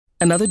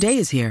Another day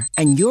is here,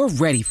 and you're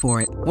ready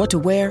for it. What to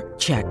wear?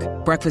 Check.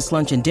 Breakfast,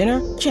 lunch, and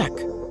dinner? Check.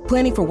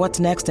 Planning for what's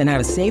next and how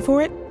to save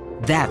for it?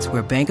 That's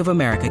where Bank of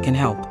America can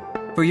help.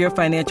 For your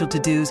financial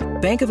to-dos,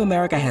 Bank of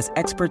America has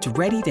experts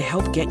ready to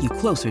help get you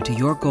closer to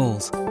your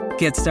goals.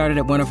 Get started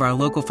at one of our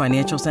local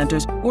financial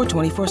centers or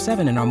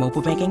 24/7 in our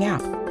mobile banking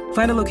app.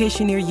 Find a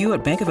location near you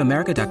at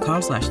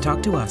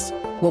bankofamerica.com/talktous.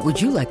 What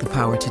would you like the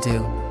power to do?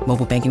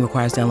 Mobile banking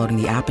requires downloading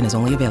the app and is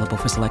only available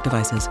for select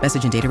devices.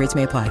 Message and data rates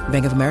may apply.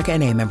 Bank of America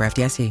N.A., member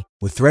FDIC.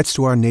 With threats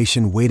to our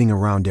nation waiting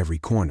around every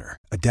corner,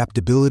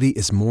 adaptability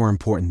is more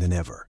important than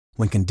ever.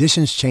 When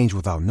conditions change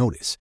without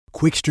notice,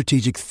 quick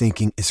strategic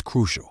thinking is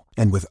crucial.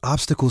 And with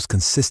obstacles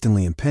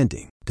consistently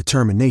impending,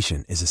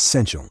 determination is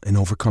essential in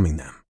overcoming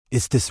them.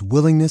 It's this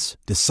willingness,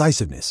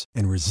 decisiveness,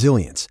 and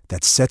resilience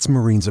that sets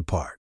Marines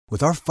apart.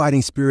 With our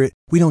fighting spirit,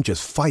 we don't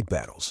just fight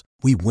battles,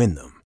 we win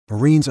them.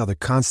 Marines are the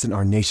constant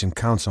our nation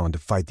counts on to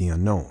fight the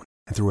unknown.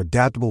 And through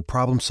adaptable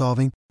problem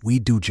solving, we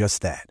do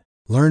just that.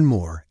 Learn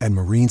more at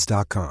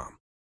marines.com.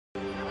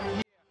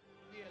 I'm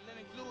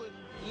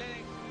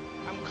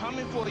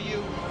coming for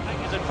you.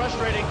 Is it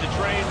frustrating to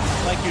train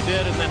like you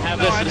did and then have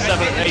this in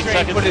 7 or 8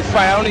 seconds? For this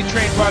fight. I only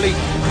trained probably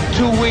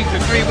 2 weeks or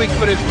 3 weeks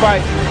for this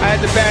fight. I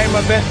had to bury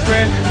my best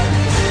friend,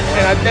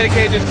 and I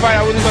dedicated this fight.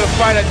 I wasn't going to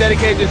fight. I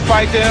dedicated this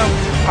fight to him.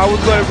 I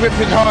was going to rip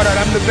his heart out.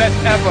 I'm the best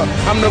ever.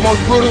 I'm the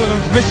most brutal and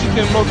vicious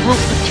and most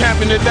ruthless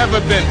champion there's ever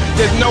been.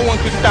 There's no one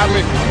can stop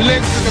me.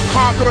 Lynx is the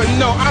conqueror.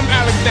 No, I'm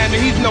Alexander.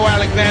 He's no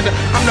Alexander.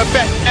 I'm the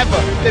best ever.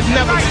 There's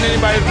never been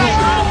anybody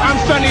ruthless. I'm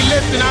Sonny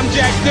Liston. I'm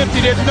Jack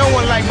Dempsey. There's no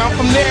one like me. I'm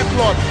from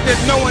Nairclaw.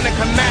 There's no one that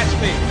can match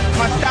me.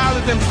 My style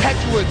is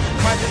impetuous.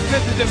 My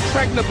defense is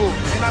impregnable.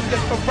 And I'm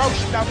just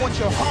ferocious. I want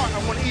your heart. I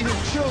want to eat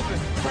his children.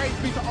 Praise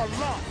be to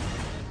Allah.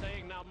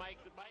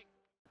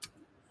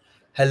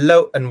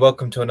 Hello and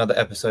welcome to another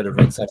episode of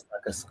Ringside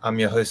Fracas. I'm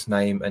your host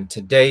Naeem, and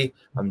today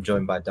I'm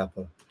joined by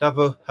Dapo.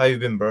 Dapo, how you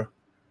been, bro?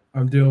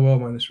 I'm doing well,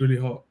 man. It's really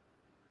hot.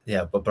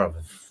 Yeah, but bro,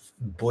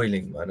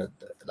 boiling, man.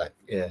 Like,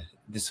 yeah,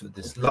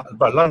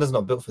 but London's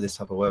not built for this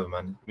type of weather,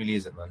 man. It really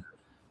isn't, man.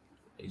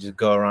 You just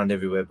go around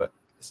everywhere, but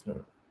it's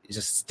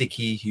just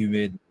sticky,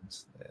 humid.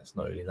 It's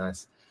not really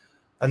nice.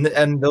 And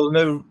there was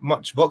no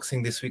much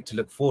boxing this week to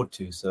look forward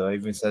to. So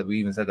we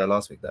even said that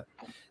last week, that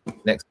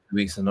next 2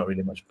 weeks are not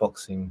really much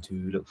boxing to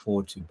look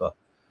forward to. But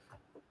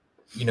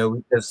you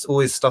know, there's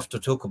always stuff to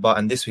talk about.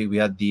 And this week we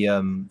had the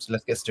so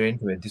let's get straight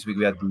into it. This week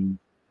we had the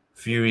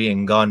Fury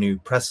and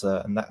Ngannou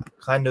presser, and that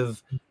kind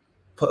of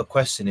put a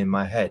question in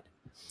my head.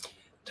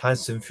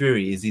 Tyson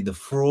Fury, is he the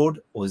fraud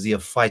or is he a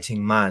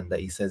fighting man that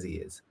he says he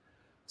is?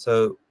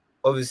 So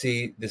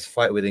obviously this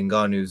fight with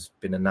Ngannou's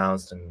been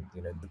announced, and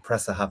you know the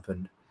presser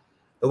happened.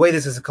 The way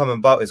this has come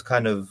about is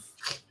kind of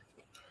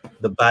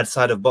the bad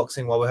side of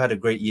boxing. While we had a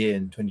great year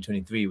in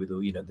 2023 with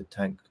the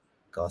Tank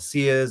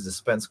Garcias, the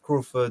Spence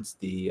Crawfords,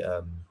 the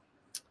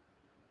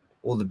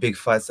all the big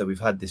fights that we've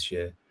had this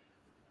year.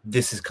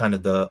 This is kind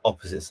of the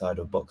opposite side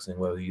of boxing,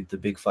 where the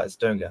big fights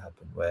don't get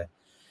happen. Where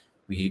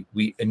we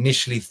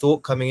initially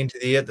thought coming into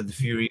the year that the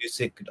Fury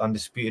Usyk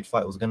undisputed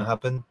fight was going to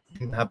happen.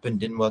 Didn't happen.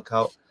 Didn't work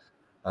out.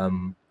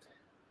 And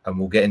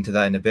we'll get into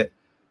that in a bit.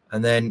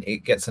 And then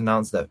it gets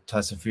announced that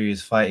Tyson Fury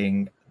is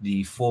fighting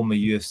the former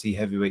UFC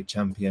heavyweight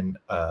champion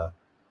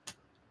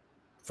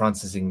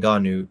Francis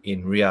Ngannou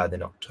in Riyadh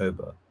in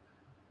October.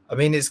 I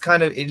mean,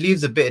 it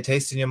leaves a bitter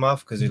taste in your mouth,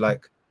 because you're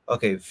like,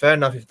 okay, fair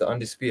enough if the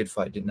undisputed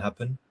fight didn't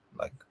happen.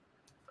 Like,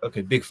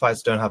 okay, big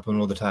fights don't happen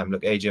all the time.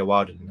 Look, AJ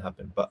Wilder didn't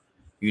happen, but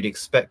you'd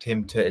expect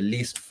him to at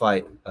least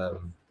fight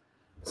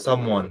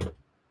someone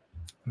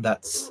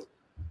that's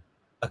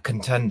a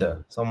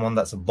contender, someone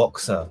that's a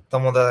boxer,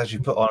 someone that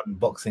actually put on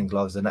boxing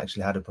gloves and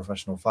actually had a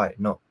professional fight,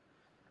 not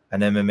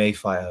an MMA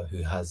fighter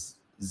who has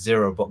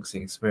zero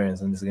boxing experience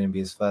and this is going to be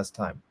his first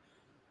time.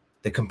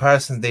 The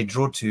comparisons they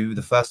draw to,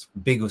 the first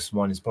biggest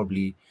one is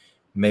probably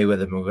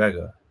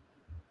Mayweather-McGregor.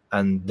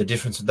 And the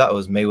difference with that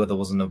was Mayweather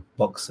wasn't a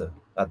boxer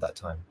at that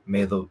time.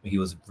 Mayweather, he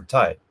was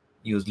retired.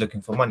 He was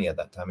looking for money at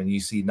that time. And you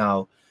see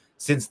now,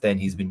 since then,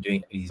 he's been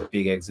doing these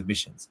big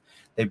exhibitions.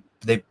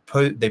 They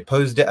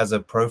posed it as a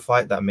pro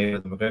fight, that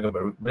Mayweather-McGregor,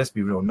 but let's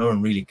be real, no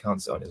one really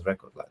counts it on his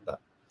record like that.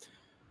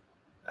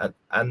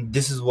 And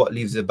this is what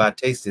leaves a bad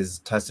taste, is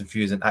Tyson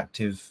Fury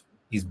is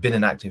he's been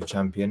an active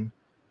champion.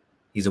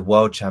 He's a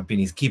world champion.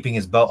 He's keeping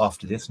his belt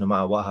after this, no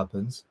matter what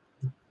happens.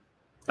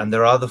 And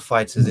there are other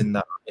fighters in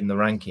the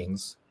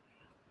rankings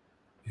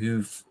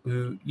who'd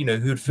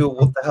feel,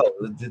 what the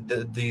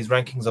hell? These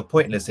rankings are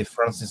pointless if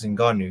Francis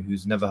Ngannou,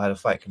 who's never had a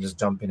fight, can just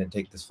jump in and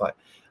take this fight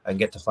and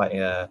get to fight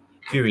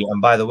Fury.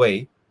 And by the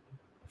way,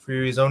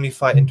 Fury's only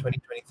fight in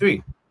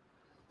 2023.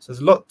 So there's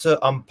a lot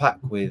to unpack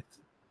with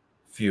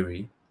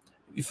Fury.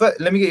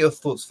 Let me get your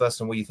thoughts first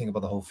on what you think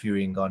about the whole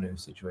Fury and Ngannou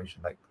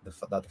situation, like the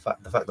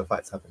fact the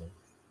fight's happening.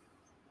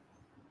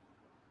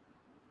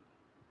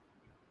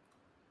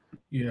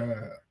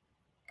 Yeah,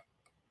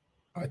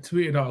 I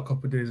tweeted out a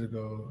couple of days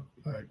ago,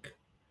 like,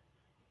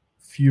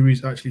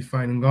 Fury's actually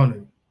fighting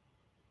Ngannou.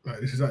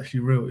 Like, this is actually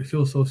real. It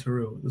feels so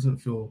surreal. It doesn't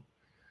feel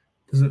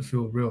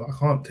real. I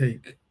can't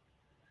take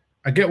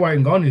I get why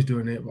Ngannou's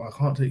doing it, but I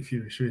can't take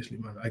Fury seriously,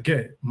 man. I get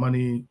it,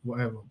 money,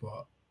 whatever,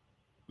 but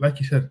like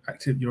you said,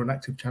 you're an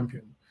active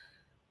champion,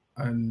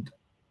 and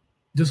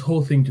this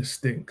whole thing just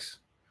stinks.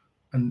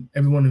 And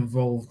everyone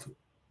involved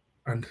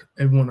and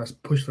everyone that's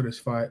pushed for this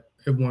fight,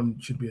 everyone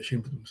should be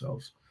ashamed of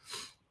themselves.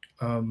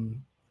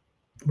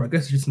 But I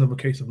guess it's just another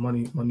case of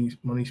money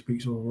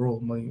speaks overall.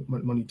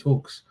 Money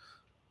talks.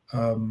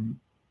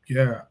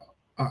 Yeah,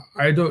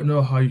 I don't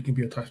know how you can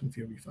be a Tyson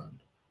Fury fan.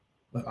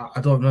 Like I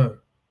don't know.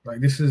 Like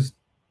this is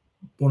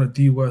one of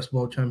the worst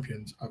world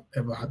champions I've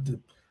ever had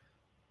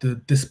the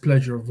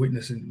displeasure of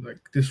witnessing. Like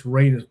this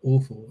reign is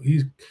awful.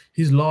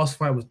 His last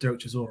fight was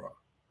Derek Chisora,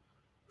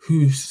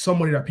 who's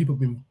somebody that people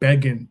have been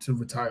begging to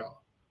retire.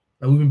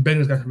 Like we've been begging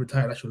this guy to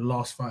retire. That's your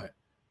last fight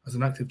as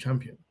an active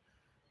champion.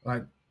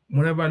 Like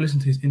whenever I listen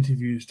to his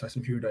interviews,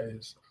 Tyson Fury, that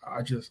is,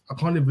 I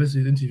can't even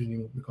listen to his interviews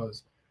anymore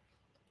because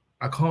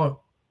I can't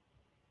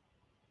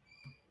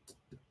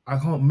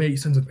make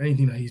sense of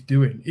anything that he's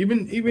doing.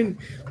 Even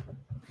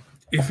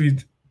if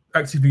he's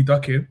actively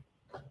ducking,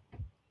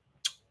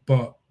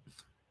 but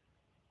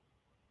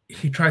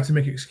he tried to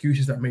make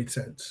excuses that made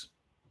sense.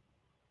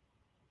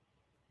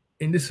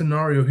 In this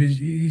scenario,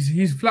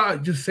 he's flat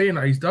out just saying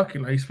that he's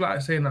ducking. Like he's flat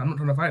out saying that I'm not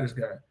trying to fight this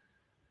guy.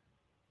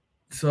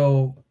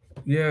 So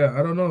yeah,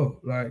 I don't know.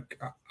 Like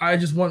I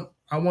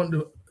want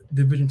the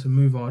division to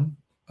move on.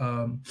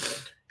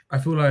 I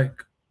feel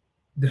like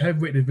the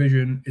heavyweight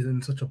division is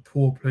in such a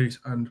poor place,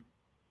 and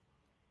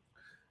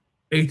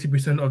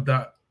 80% of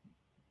that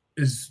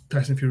is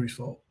Tyson Fury's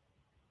fault.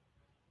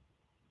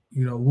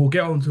 You know, we'll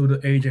get onto the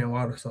AJ and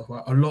Wilder stuff.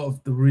 Like, a lot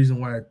of the reason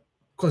why,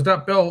 because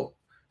that belt,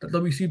 that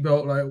WC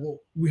belt, like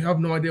we have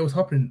no idea what's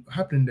happening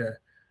there.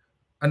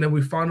 And then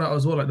we found out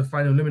as well, like the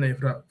final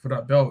eliminator for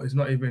that belt is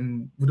not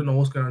even, we don't know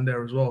what's going on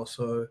there as well.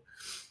 So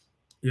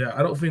yeah,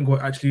 I don't think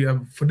we're actually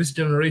for this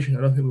generation,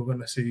 I don't think we're going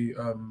to see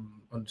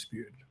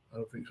Undisputed. I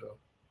don't think so.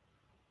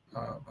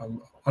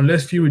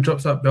 Unless Fury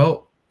drops that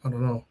belt, I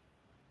don't know.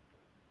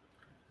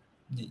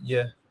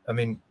 Yeah, I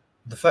mean,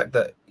 the fact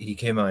that he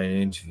came out in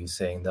an interview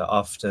saying that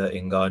after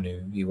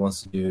Ngannou, he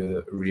wants to do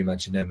a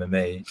rematch in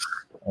MMA,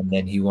 and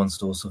then he wants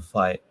to also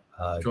fight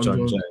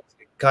John Jones.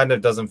 It kind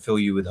of doesn't fill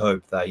you with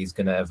hope that he's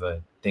going to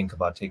ever think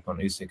about taking on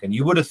Usyk. And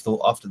you would have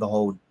thought after the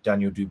whole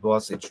Daniel Dubois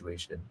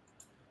situation,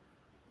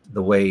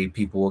 the way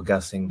people were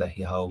guessing that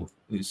how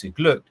Usyk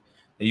looked,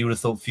 that you would have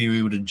thought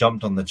Fury would have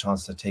jumped on the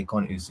chance to take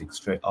on Usyk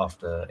straight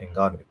after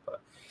Ngannou.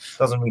 But it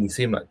doesn't really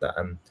seem like that.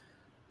 And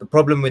the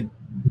problem with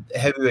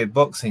heavyweight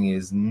boxing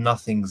is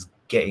nothing's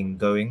getting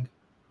going.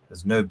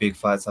 There's no big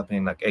fights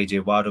happening like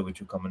AJ Wilder, which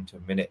will come into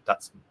a minute.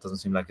 That doesn't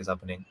seem like it's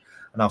happening.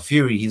 And now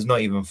Fury, he's not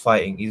even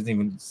fighting. He's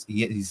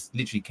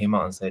literally came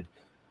out and said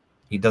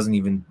he doesn't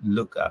even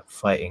look at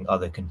fighting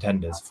other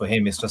contenders. For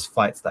him, it's just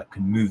fights that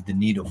can move the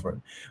needle for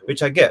him,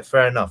 which I get,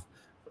 fair enough.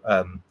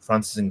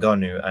 Francis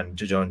Ngannou and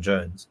John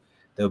Jones,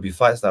 there will be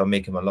fights that will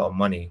make him a lot of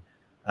money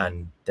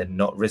and then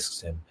not risks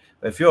him.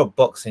 But if you're a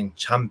boxing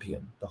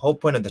champion, the whole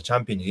point of the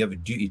champion is you have a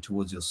duty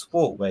towards your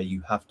sport where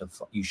you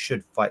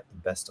should fight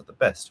the best of the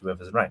best,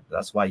 whoever's ranked.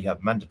 That's why you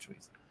have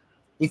mandatories.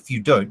 If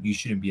you don't, you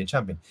shouldn't be a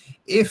champion.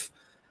 If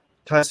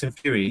Tyson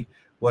Fury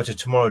were to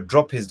tomorrow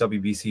drop his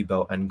WBC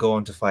belt and go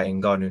on to fight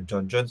Ngannou and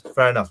John Jones,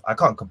 fair enough. I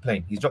can't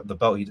complain. He's dropped the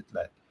belt.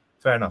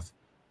 Fair enough.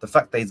 The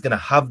fact that he's going to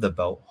have the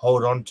belt,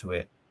 hold on to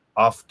it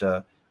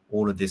after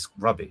all of this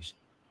rubbish,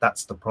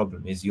 that's the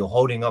problem. Is you're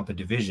holding up a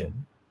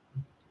division,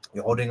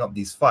 you're holding up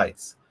these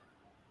fights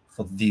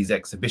for these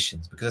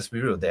exhibitions, because let's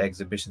be real, they're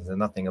exhibitions and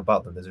nothing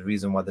about them. There's a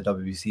reason why the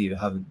WBC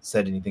haven't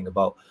said anything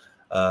about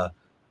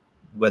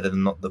whether or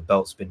not the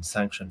belt's been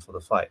sanctioned for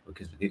the fight,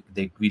 because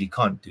they really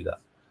can't do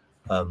that.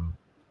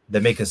 They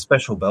make a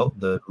special belt,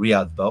 the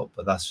Riyadh belt,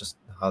 but that's just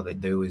how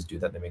they always do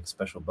that. They make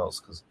special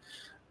belts because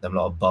they're a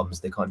lot of bums.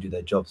 They can't do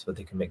their jobs, but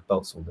they can make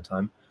belts all the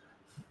time.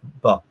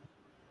 But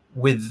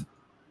with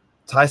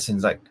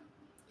Tyson's, like,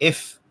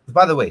 if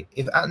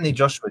Anthony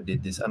Joshua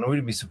did this, and I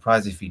wouldn't be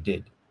surprised if he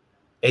did,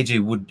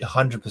 AJ would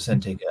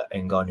 100% take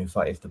an Ngannou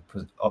fight if the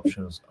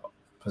option was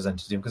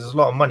presented to him, because there's a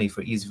lot of money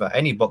for easy fight.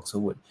 Any boxer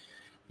would.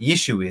 The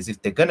issue is if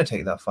they're going to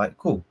take that fight,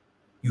 cool.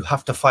 You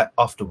have to fight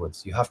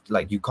afterwards. You have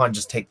to, you can't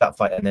just take that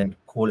fight and then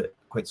call it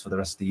quits for the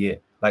rest of the year.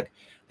 Like,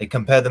 they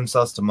compare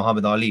themselves to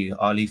Muhammad Ali.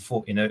 Ali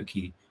fought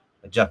Inoki,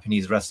 a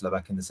Japanese wrestler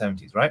back in the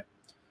 70s, right?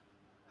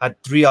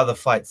 Had 3 other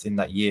fights in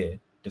that year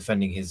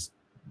defending his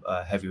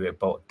heavyweight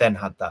belt, then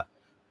had that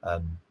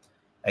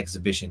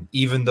exhibition.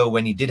 Even though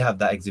when he did have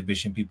that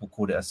exhibition, people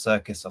called it a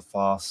circus, a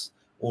farce,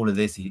 all of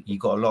this. He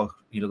got a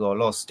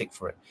lot of stick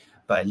for it.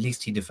 But at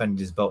least he defended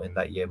his belt in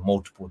that year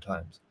multiple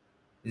times.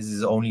 This is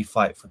his only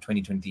fight for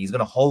 2020. He's going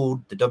to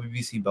hold the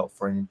WBC belt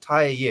for an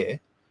entire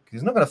year, because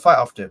he's not going to fight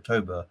after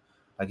October.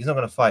 Like, he's not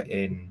going to fight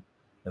in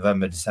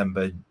November,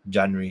 December,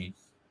 January,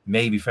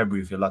 maybe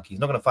February if you're lucky. He's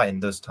not going to fight in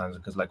those times,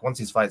 because once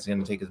he fights, he's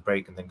going to take his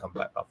break and then come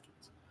back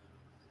afterwards.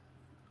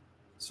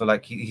 So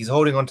he's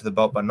holding on to the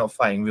belt but not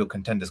fighting real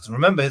contenders. Because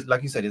remember,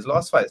 like you said, his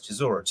last fight is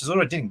Chisora.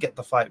 Chisora didn't get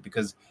the fight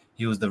because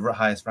he was the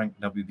highest ranked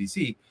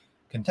WBC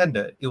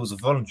contender. It was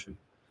voluntary.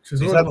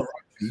 Chisora,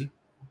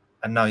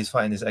 and now he's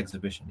fighting this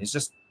exhibition. It's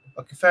just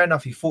okay. Fair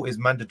enough. He fought his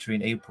mandatory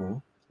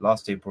in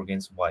last April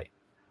against White.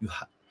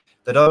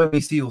 The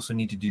WBC also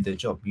need to do their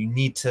job. You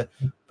need to.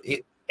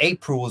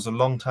 April was a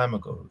long time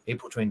ago.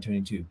 April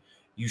 2022.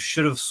 You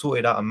should have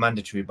sorted out a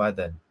mandatory by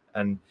then.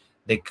 And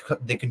they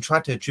can try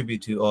to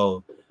attribute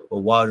to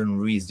Wilder and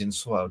Ruiz didn't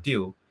sort out a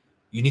deal.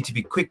 You need to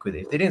be quick with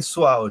it. If they didn't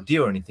sort out a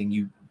deal or anything,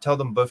 you tell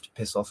them both to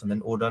piss off and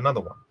then order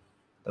another one.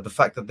 That the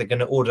fact that they're going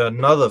to order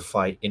another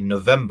fight in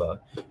November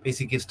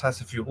basically gives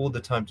Tyson Fury all the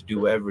time to do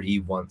whatever he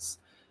wants.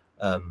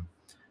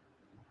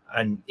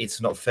 And it's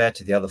not fair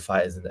to the other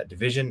fighters in that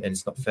division, and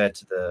it's not fair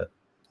to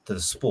the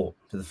sport,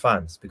 to the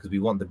fans, because we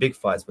want the big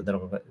fights, but then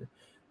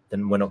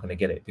we're not going to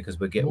get it because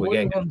we're getting.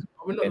 We're not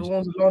the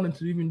ones allowing them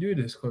to even do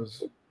this,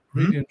 because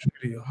really and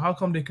truly, how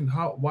come they can?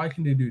 Why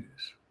can they do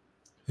this?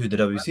 Who, the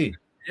WC?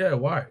 Yeah,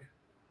 why?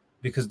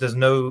 Because there's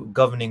no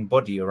governing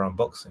body around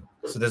boxing,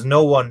 so there's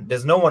no one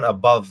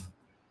above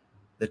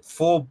the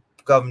 4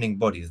 governing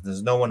bodies.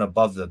 There's no one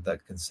above them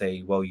that can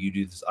say, well, you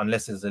do this,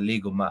 unless it's a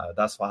legal matter.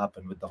 That's what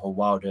happened with the whole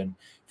Wilder and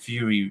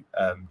Fury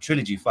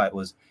trilogy fight.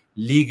 Was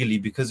legally,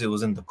 because it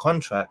was in the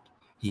contract,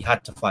 he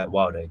had to fight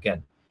Wilder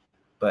again.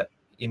 But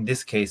in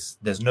this case,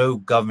 there's no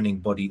governing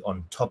body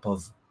on top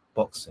of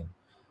boxing,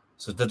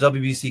 so the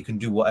WBC can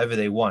do whatever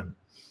they want,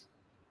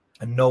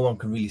 and no one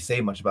can really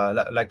say much about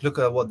it. Like look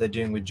at what they're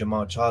doing with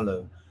Jamal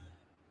Charlo.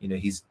 You know,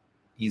 he's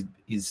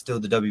still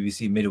the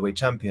WBC middleweight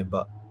champion,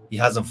 but he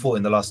hasn't fought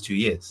in the last 2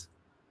 years.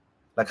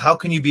 Like, how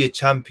can you be a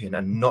champion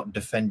and not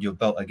defend your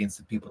belt against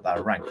the people that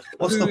are ranked?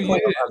 What's the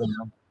point of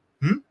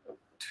having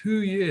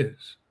 2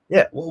 years?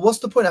 Yeah, well, what's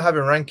the point of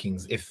having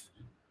rankings if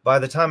by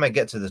the time I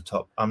get to the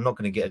top, I'm not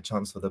going to get a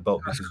chance for the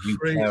belt? That's because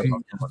crazy.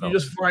 You're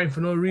just fighting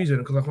for no reason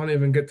because I can't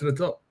even get to the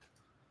top.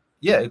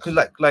 Yeah, because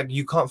like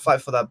you can't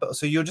fight for that belt,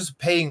 so you're just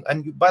paying.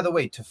 And by the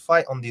way, to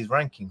fight on these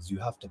rankings, you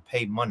have to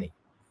pay money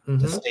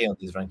to stay on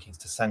these rankings,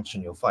 to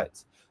sanction your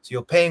fights. So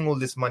you're paying all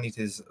this money to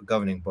this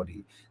governing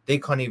body. They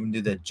can't even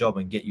do their job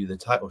and get you the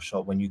title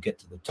shot when you get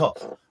to the top.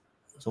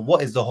 So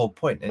what is the whole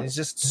point? And it's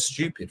just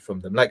stupid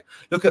from them. Like,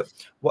 look at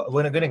what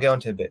we're going to get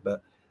onto a bit,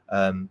 but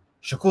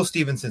Shakur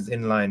Stevenson's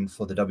in line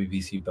for the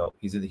WBC belt.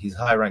 He's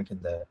high ranked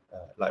in the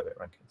lightweight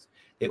rankings.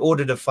 They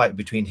ordered a fight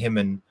between him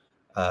and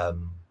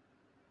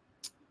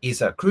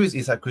Isaac Cruz.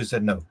 Isaac Cruz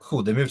said no.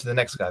 Cool. They moved to the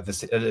next guy.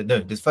 No,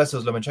 this first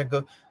was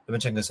Lomachenko.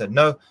 Lomachenko said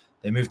no.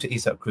 They moved to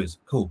Isaac Cruz.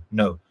 Cool.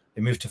 No.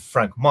 They moved to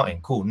Frank Martin.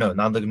 Cool. No.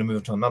 Now they're going to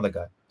move to another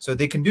guy. So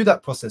they can do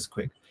that process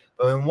quick.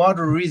 But when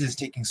Wilder Ruiz is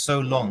taking so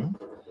long,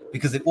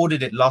 because they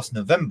ordered it last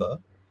November,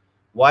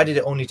 why did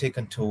it only take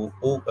until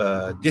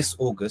this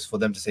August for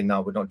them to say,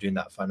 no, we're not doing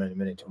that final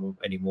minute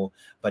anymore,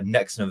 but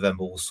next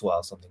November we'll sort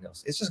out something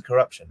else? It's just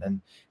corruption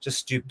and just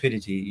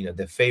stupidity. You know,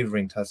 they're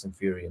favoring Tyson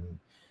Fury, and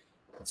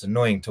it's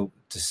annoying to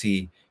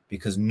see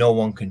because no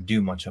one can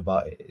do much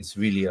about it. It's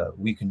really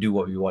we can do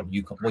what we want.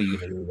 What are you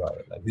going to do about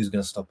it? Like, who's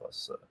going to stop us?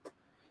 So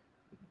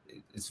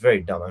it's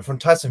very dumb. And from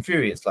Tyson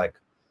Fury, it's like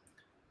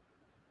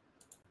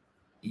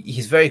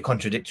he's very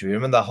contradictory.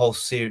 Remember that whole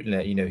series?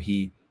 You know,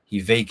 he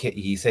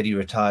said he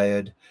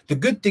retired. The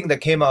good thing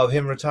that came out of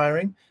him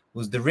retiring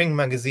was the Ring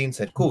magazine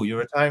said, cool, you're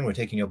retiring, we're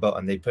taking your belt,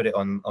 and they put it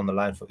on the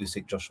line for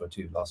Usyk Joshua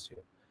too last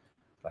year.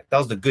 Like, that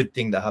was the good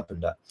thing that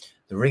happened. That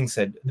the Ring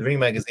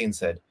magazine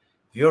said,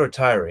 if you're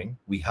retiring,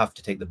 we have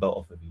to take the belt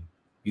off of you.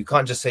 You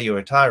can't just say you're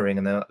retiring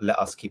and then let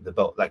us keep the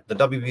belt. Like, the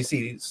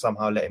WBC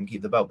somehow let him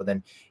keep the belt, but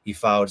then he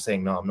filed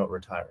saying, no, I'm not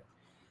retiring.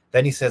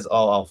 Then he says,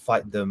 oh, I'll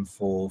fight them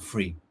for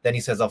free. Then he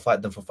says, I'll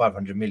fight them for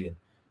 500 million.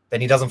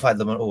 Then he doesn't fight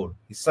them at all.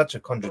 He's such a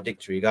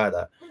contradictory guy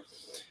that,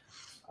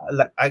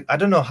 like, I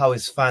don't know how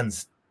his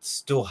fans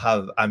still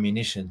have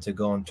ammunition to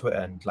go on Twitter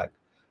and like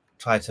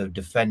try to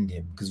defend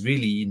him, because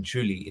really and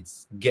truly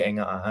it's getting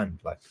out of hand.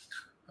 Like,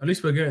 at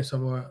least we're getting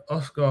somewhere.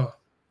 Oscar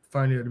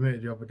finally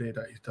admitted the other day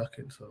that he's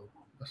ducking, so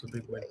that's a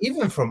big win.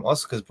 Even from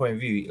Oscar's point of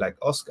view, like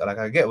Oscar, like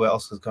I get where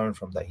Oscar's coming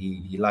from, that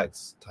he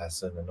likes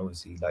Tyson and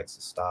obviously he likes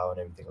his style and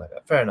everything like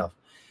that. Fair enough.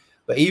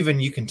 But even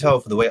you can tell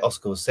for the way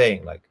Oscar was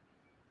saying, like,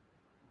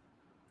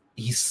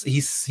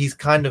 he's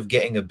kind of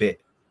getting a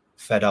bit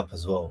fed up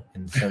as well,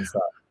 in the sense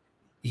that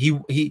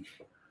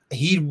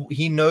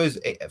he knows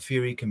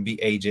Fury can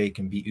beat AJ,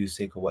 can beat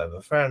Usyk or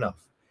whatever. Fair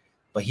enough,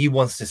 but he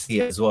wants to see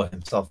it as well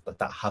himself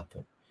that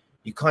happened.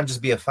 You can't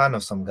just be a fan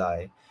of some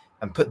guy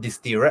and put these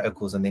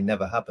theoreticals and they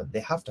never happen. They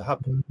have to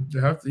happen. You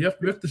have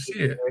to see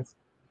it.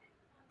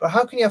 But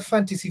how can you have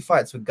fantasy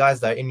fights with guys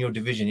that are in your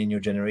division, in your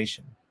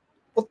generation?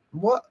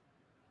 What?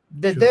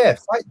 They're there.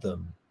 Fight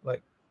them.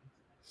 Like,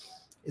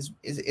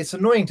 it's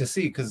annoying to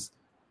see, because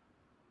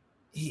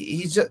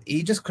he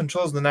just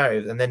controls the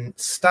narrative, and then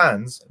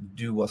stands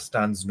do what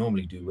stands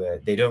normally do, where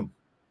they don't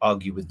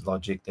argue with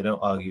logic, they don't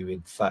argue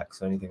with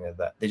facts or anything like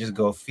that. They just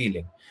go off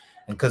feeling.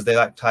 And because they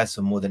like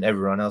Tyson more than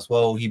everyone else,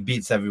 well, he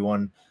beats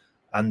everyone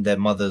and their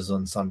mothers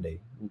on Sunday.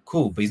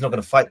 Cool, but he's not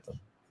going to fight them.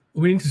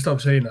 We need to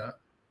stop saying that.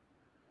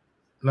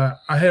 Like,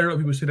 I hear a lot of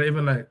people say that,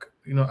 even like,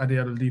 you know, Adi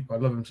Adedipo, I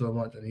love him so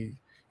much, and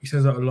he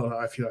says that a lot. Like,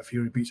 I feel like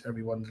Fury beats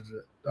everyone.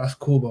 That's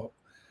cool, but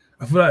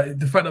I feel like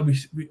the fact that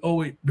we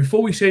always,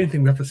 before we say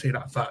anything, we have to say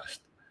that fast.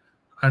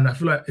 And I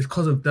feel like it's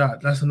because of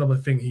that. That's another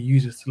thing he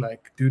uses to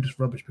like do this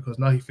rubbish, because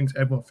now he thinks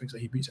everyone thinks that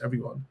he beats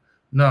everyone.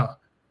 Nah,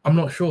 I'm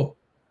not sure.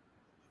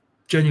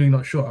 Genuinely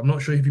not sure. I'm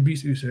not sure if he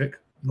beats Usyk.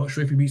 I'm not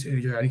sure if he beats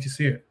AJ. I need to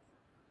see it.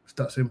 It's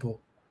that simple.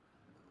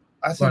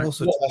 I think Like,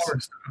 also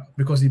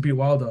because he beat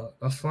Wilder,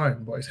 that's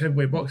fine, but it's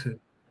heavyweight boxing.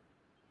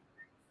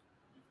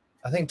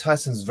 I think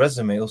Tyson's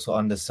resume also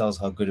undersells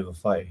how good of a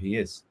fighter he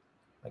is.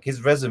 Like,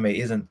 his resume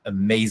isn't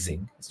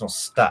amazing. It's not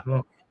stat.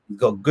 No. He's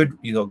got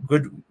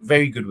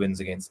very good wins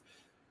against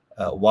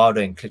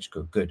Wilder and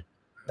Klitschko. Good.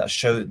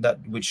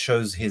 Which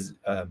shows his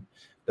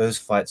those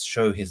fights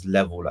show his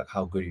level, like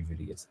how good he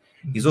really is.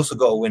 He's also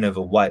got a win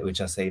over White,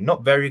 which I say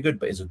not very good,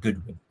 but it's a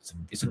good win.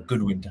 It's a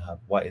good win to have.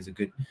 White is a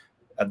good.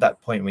 At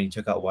that point when he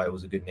took out White, it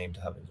was a good name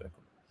to have in his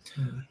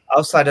record.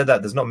 Outside of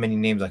that, there's not many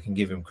names I can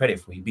give him credit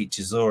for. He beat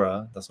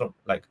Chisora. That's not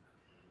like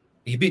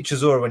he beat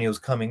Chisora when he was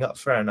coming up.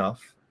 Fair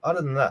enough.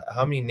 Other than that,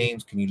 how many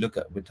names can you look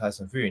at with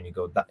Tyson Fury and you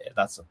go,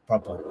 that's a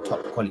proper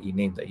top quality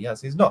name that he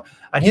has? He's not.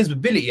 And his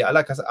ability,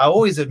 I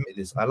always admit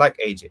this. I like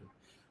AJ,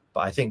 but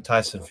I think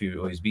Tyson Fury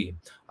always beat him.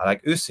 I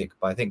like Usyk,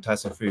 but I think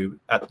Tyson Fury,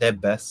 at their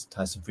best,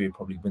 Tyson Fury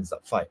probably wins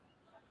that fight.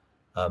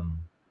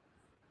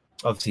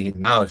 Obviously,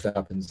 now if that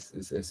happens,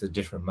 it's a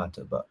different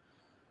matter. But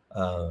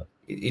I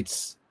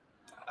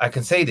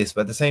can say this,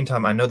 but at the same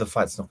time, I know the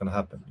fight's not going to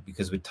happen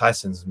because with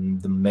Tyson's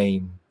the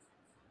main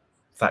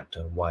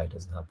factor why it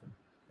doesn't happen.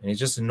 And it's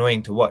just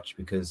annoying to watch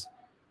because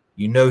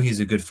you know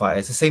he's a good fighter.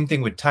 It's the same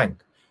thing with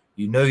Tank.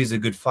 You know he's a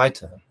good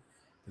fighter.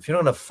 If you're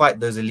not going to fight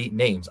those elite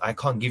names, I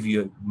can't give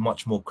you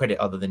much more credit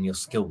other than your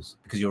skills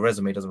because your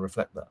resume doesn't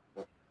reflect that.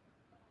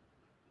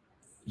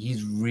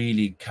 He's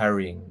really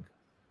carrying.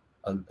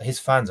 His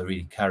fans are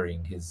really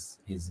carrying his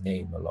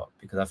name a lot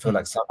because I feel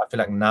like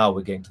now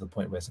we're getting to the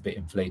point where it's a bit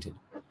inflated.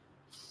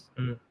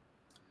 And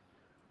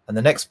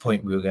the next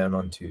point we were going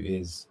on to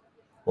is,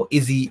 well,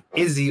 is he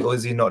or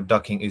is he not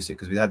ducking Usyk?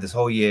 Because we had this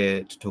whole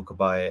year to talk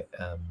about it.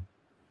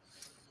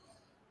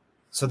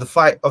 So the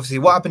fight, obviously,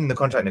 what happened in the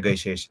contract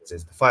negotiations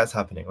is the fight's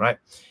happening, right?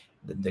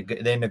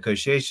 They're in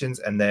negotiations,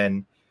 and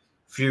then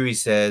Fury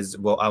says,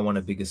 well, I want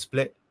a bigger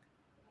split.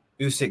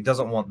 Usyk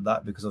doesn't want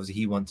that because obviously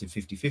he wanted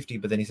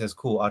 50-50, but then he says,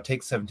 cool, I'll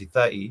take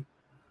 70-30.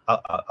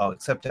 I'll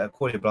accept it. I'll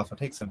call it bluff. I'll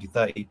take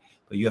 70-30,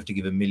 but you have to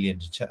give $1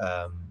 million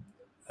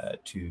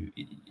to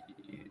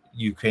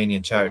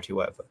Ukrainian charity or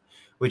whatever,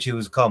 which he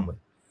was calm with.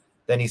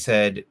 Then he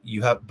said,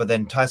 but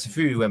then Tyson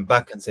Fury went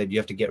back and said, you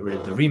have to get rid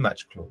of the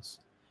rematch clause,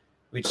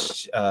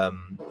 which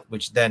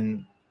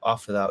then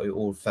after that, it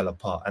all fell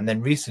apart. And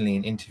then recently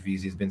in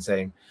interviews, he's been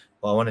saying,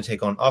 well, I want to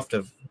take on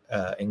after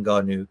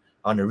Ngannou,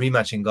 I want to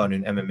rematch Ngannou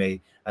in MMA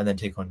and then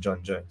take on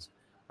John Jones.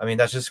 I mean,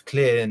 that's just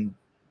clear. And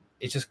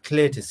it's just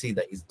clear to see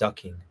that he's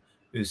ducking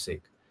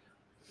Usyk.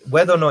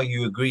 Whether or not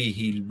you agree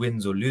he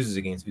wins or loses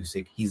against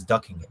Usyk, he's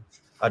ducking him.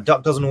 A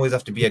duck doesn't always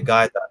have to be a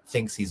guy that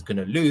thinks he's going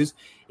to lose.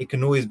 It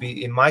can always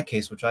be, in my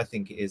case, which I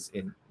think is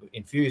in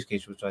Fury's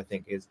case, which I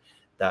think is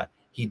that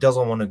he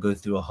doesn't want to go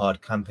through a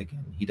hard camp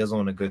again. He doesn't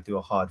want to go through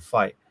a hard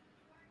fight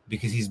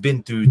because he's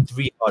been through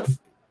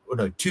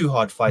two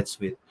hard fights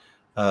with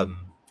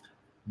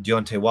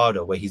Deontay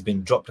Wilder, where he's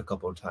been dropped a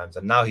couple of times,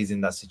 and now he's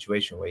in that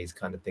situation where he's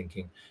kind of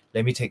thinking,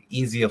 let me take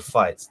easier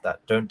fights that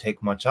don't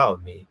take much out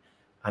of me,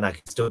 and I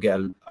can still get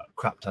a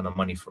crap ton of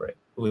money for it.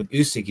 With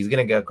Usyk, he's going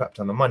to get a crap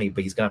ton of money,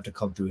 but he's going to have to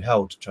come through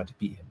hell to try to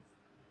beat him.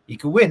 He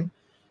could win,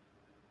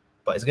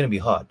 but it's going to be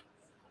hard.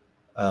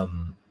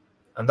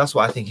 And that's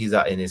what I think he's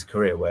at in his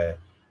career, where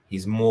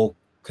he's more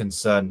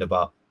concerned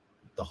about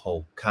the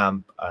whole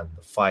camp and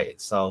the fight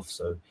itself.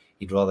 So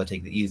he'd rather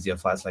take the easier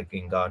fights like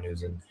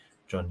Ngannou's and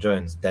John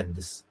Jones than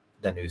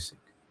Usyk.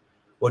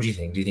 What do you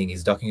think? Do you think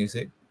he's ducking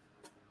Usyk?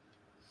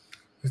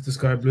 Is the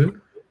sky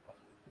blue?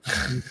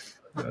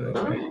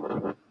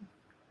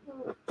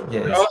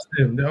 Yeah.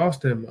 They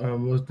asked him,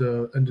 was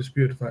the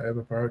undisputed fight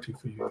ever a priority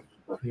for you?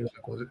 And he was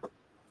like, was it?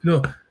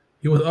 No,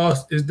 he was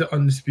asked, is the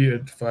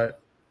undisputed fight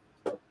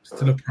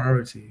still a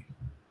priority?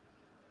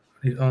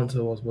 His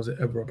answer was it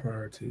ever a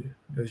priority?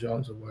 There's your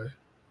answer, boy.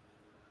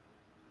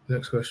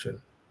 Next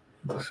question.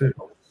 That's it.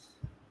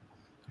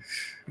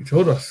 He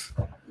told us.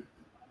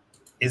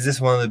 Is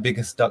this one of the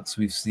biggest ducks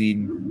we've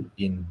seen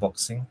in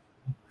boxing?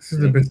 This is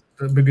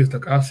the biggest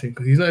duck I've seen,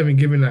 because he's not even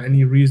giving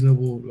any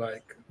reasonable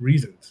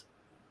reasons.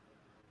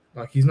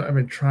 He's not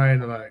even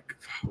trying to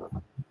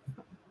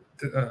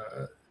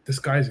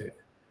disguise it.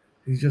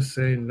 He's just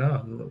saying,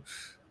 no,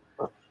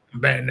 I'm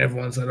betting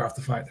everyone said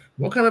after fight.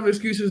 What kind of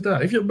excuse is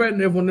that? If you're betting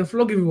everyone, then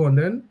flog everyone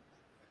then.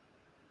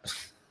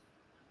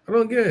 I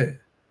don't get it.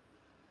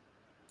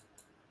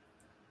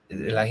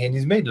 And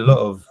he's made a lot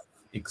of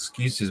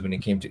excuses when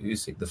it came to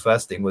Usyk. The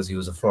first thing was he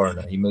was a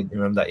foreigner.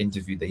 Remember that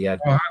interview that he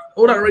had?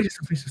 All that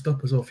racist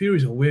stuff as well.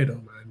 Fury's a weirdo,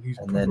 man. He's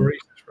proper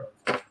racist, bro.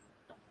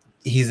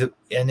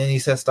 And then he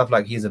says stuff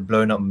like he's a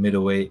blown up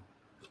middleweight,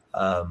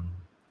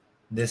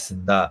 this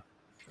and that.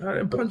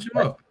 And punch him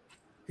up.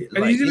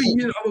 And he's even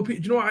using other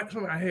people. Do you know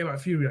something I hate about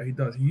Fury that he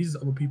does? He uses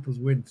other people's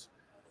wins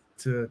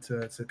to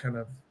kind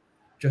of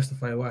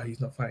justify why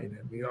he's not fighting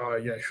him.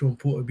 Sean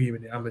Porter beat him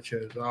in the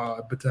amateurs.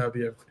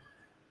 Beterbiev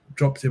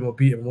dropped him or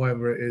beat him,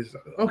 whatever it is.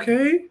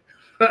 Okay,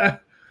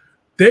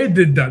 they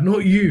did that,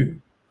 not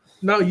you.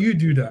 Now you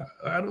do that.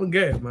 I don't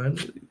get it, man.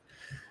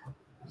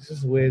 It's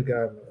just a weird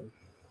guy, man.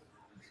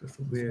 It's just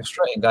a weird.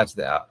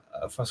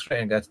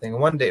 Frustrating guy to think.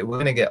 One day we're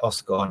gonna get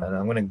Oscar on,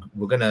 and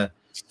we're gonna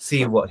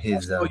see what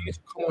his. Come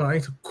on, I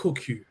need to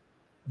cook you,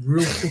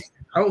 real quick.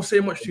 I don't say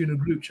much to you in the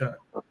group chat.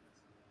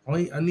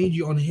 I need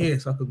you on here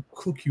so I can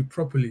cook you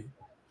properly,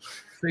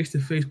 face to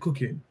face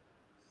cooking.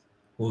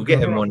 We'll get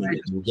him on.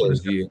 We'll get his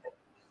view.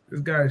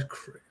 This guy is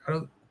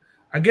crazy.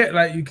 I get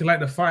like you can like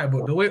the fight,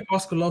 but the way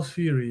Oscar loves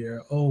Fury, yeah.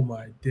 Oh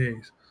my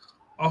days,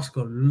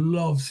 Oscar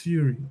loves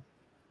Fury.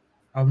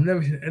 I've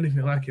never seen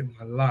anything like it in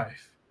my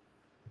life.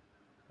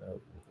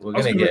 We're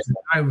gonna get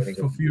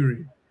for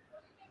Fury.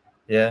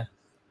 Yeah.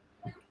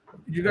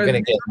 You guys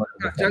get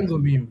that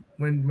Django meme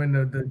when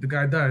the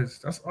guy dies.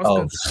 That's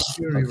Oscar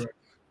Fury, right?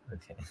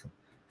 Okay.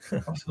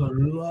 Oscar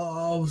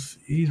loves.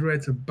 He's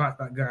ready to back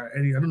that guy. I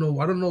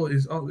don't know.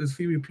 Is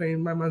Fury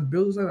playing my man's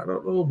bills? I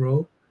don't know,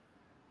 bro.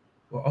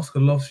 But Oscar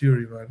loves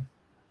Fury, man.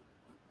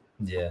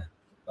 Yeah.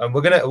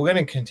 We're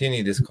gonna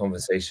continue this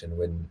conversation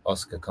when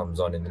Oscar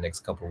comes on in the next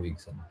couple of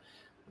weeks, and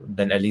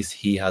then at least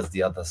he has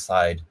the other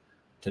side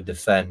to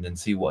defend and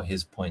see what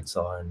his points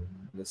are, and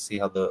let's see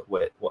how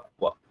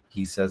what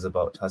he says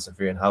about Tyson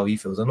Fury and how he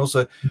feels, and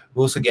also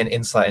we'll also get an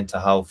insight into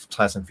how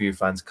Tyson Fury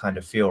fans kind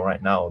of feel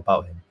right now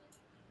about him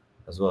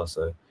as well.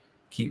 So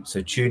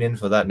tune in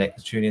for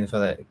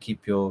that.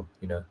 Keep your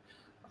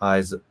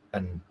eyes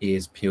and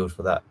ears peeled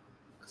for that,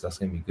 because that's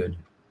gonna be good.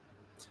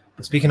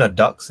 But speaking of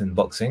ducks in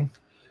boxing,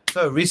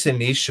 so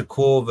recently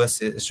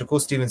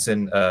Shakur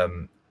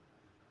Stevenson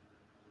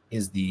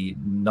is the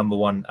number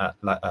one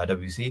at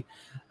WC,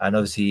 and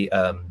obviously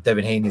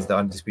Devin Haney is the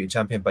undisputed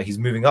champion, but he's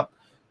moving up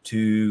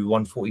to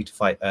 140 to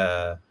fight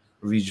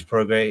Regis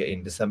Prograis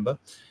in December.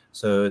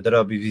 So the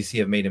WBC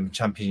have made him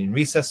champion in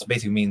recess.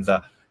 Basically means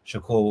that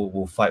Shakur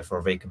will fight for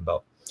a vacant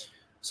belt.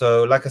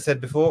 So like I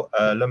said before,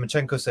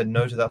 Lomachenko said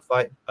no to that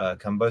fight.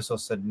 Kambosos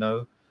said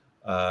no.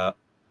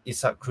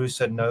 Isaac Cruz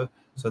said no.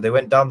 So they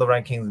went down the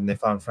rankings and they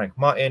found Frank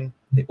Martin.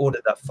 They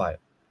ordered that fight.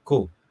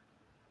 Cool.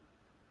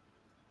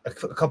 A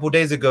couple of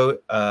days ago,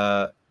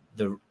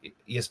 the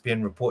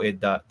ESPN reported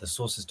that the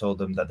sources told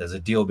them that there's a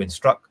deal been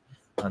struck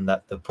and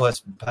that the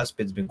purse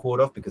bid's been called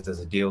off because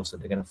there's a deal, so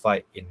they're going to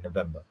fight in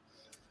November.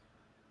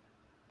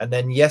 And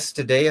then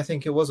yesterday, I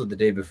think it was, or the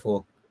day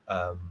before,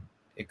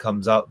 it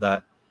comes out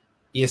that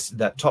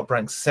that Top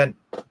Rank sent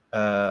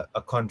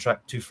a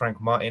contract to Frank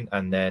Martin,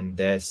 and then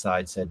their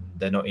side said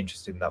they're not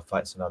interested in that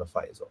fight, so now the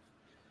fight is off.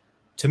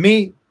 To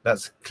me,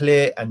 that's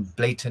clear and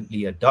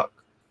blatantly a duck.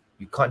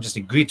 You can't just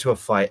agree to a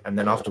fight and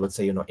then afterwards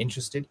say you're not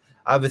interested.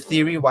 I have a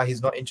theory why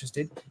he's not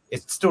interested.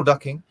 It's still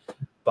ducking,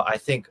 but I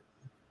think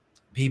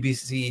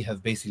BBC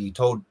have basically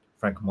told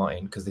Frank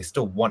Martin, because they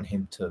still want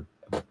him to.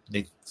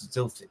 They've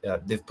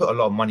put a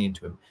lot of money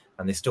into him,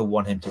 and they still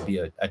want him to be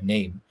a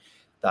name.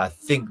 That I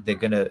think they're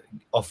gonna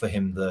offer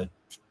him the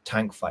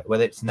Tank fight,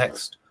 whether it's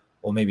next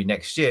or maybe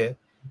next year.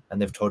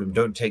 And they've told him,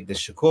 don't take this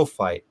Shakur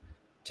fight,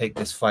 take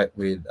this fight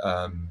with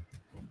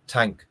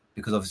Tank,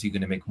 because obviously you're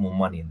going to make more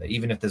money in there.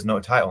 Even if there's no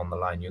title on the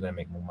line, you're going to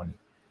make more money.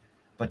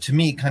 But to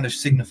me, it kind of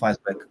signifies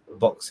like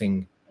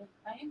boxing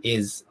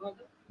is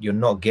you're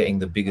not getting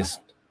the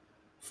biggest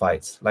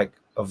fights. Like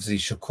obviously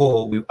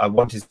Shakur, I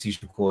wanted to see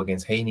Shakur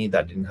against Haney.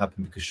 That didn't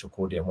happen because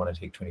Shakur didn't want to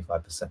take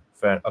 25%.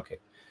 Fair, okay.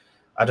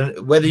 I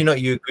don't whether or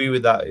not you agree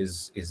with that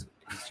is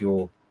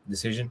your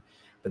decision.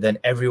 But then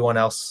everyone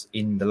else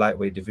in the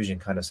lightweight division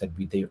kind of said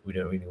we don't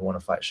really want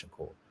to fight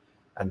Shakur.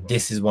 And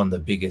this is one of the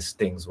biggest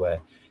things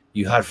where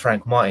you had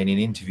Frank Martin in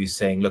interviews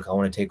saying, look, I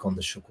want to take on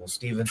the Shakur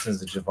Stevensons,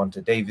 the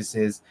Gervonta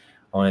Davises.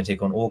 I want to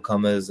take on all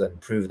comers and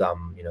prove that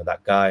I'm,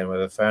 that guy and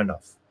whatever. Fair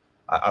enough.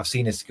 I've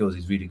seen his skills.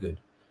 He's really good.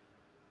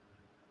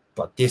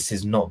 But this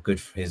is not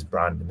good for his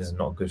brand, and this is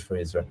not good for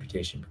his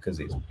reputation, because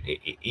it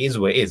is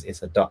what it is.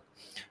 It's a duck.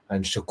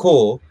 And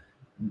Shakur,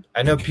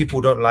 I know people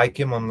don't like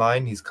him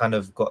online. He's kind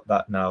of got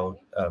that now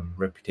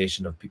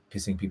reputation of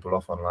pissing people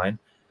off online.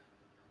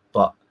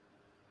 But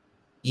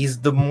he's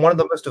one of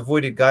the most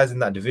avoided guys in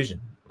that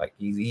division. Like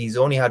he's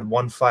only had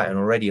one fight, and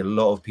already a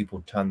lot of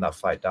people turned that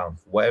fight down.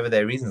 Whatever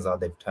their reasons are,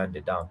 they've turned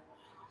it down.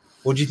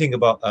 What do you think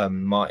about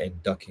Martin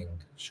ducking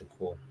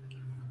Shakur?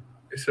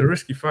 It's a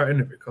risky fight,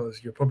 isn't it?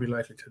 Because you're probably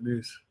likely to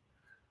lose.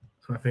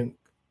 And I think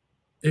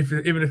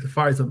even if the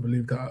fighters don't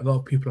believe that, a lot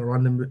of people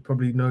around him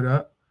probably know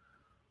that.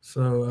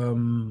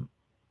 So,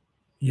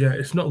 yeah,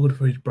 it's not good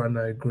for his brand,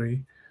 I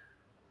agree.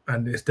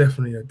 And it's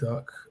definitely a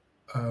duck.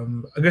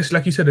 I guess,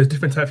 like you said, there's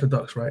different types of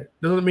ducks, right?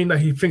 Doesn't mean that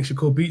he thinks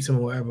Shakur beats him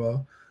or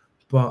whatever,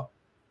 but,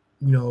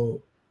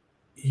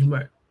 he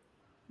might...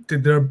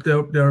 There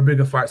are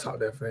bigger fights out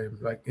there for him,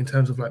 like in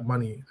terms of like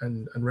money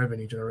and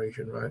revenue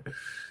generation, right?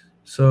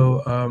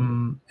 So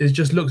it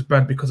just looks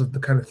bad because of the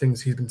kind of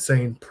things he's been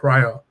saying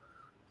prior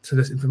to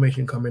this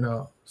information coming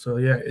out. So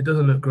yeah, it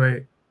doesn't look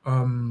great.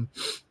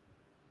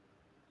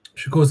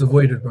 Shakur's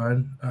avoided,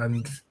 man,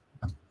 and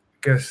I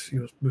guess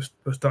we'll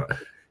start.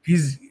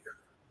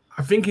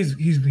 I think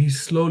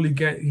he's slowly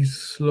getting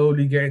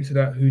to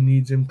that who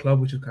needs him club,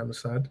 which is kind of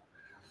sad.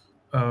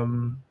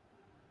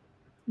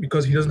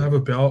 Because he doesn't have a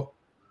belt.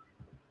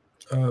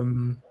 He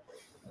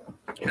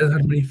hasn't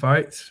had many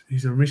fights.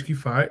 He's a risky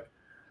fight.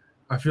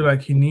 I feel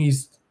like he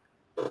needs.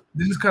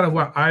 This is kind of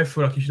why I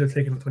feel like he should have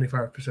taken the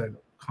 25%.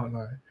 Can't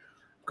lie,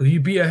 because you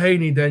beat a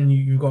Haney, then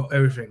you got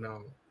everything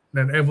now.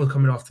 Then everyone's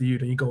coming after you.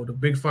 Then you go the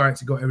big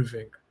fights. You got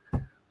everything.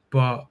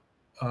 But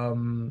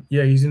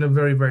yeah, he's in a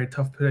very, very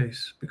tough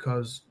place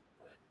because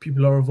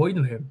people are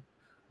avoiding him,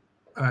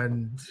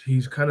 and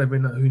he's kind of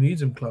in a who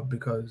needs him club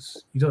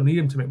because you don't need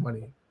him to make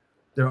money.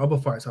 There are other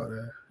fights out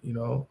there,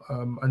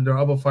 and there are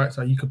other fights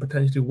that you could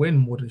potentially win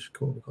more than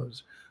Shakur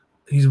because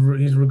he's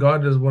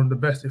regarded as one of the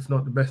best, if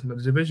not the best in the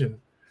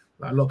division.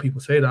 Like, a lot of people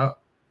say that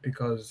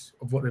because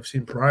of what they've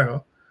seen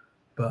prior,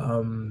 but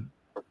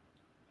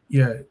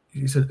yeah,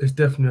 it's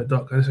definitely a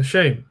duck, and it's a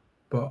shame.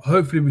 But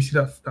hopefully we see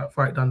that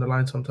fight down the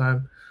line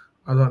sometime.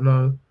 I don't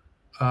know,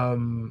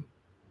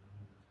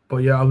 but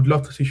yeah, I would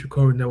love to see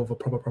Shakur in there with a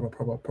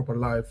proper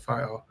live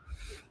fighter.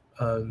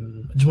 I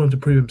just want him to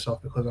prove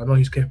himself because I know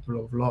he's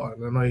capable of a lot,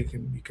 and I know he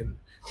can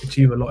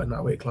achieve a lot in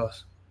that weight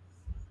class.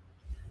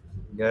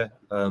 Yeah.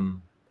 The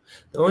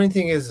only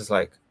thing is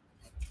like,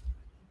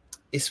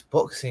 it's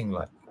boxing.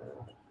 Like,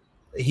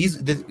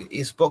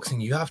 it's boxing.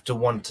 You have to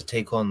want to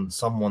take on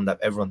someone that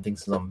everyone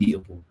thinks is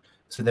unbeatable.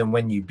 So then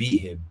when you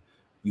beat him,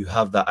 you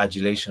have that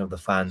adulation of the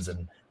fans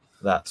and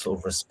that sort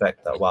of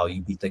respect that, wow,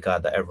 you beat the guy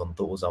that everyone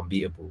thought was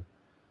unbeatable.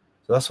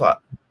 So that's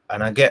what,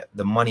 and I get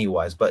the money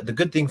wise, but the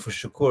good thing for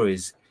Shakur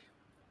is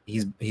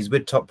he's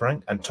with Top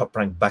Rank, and Top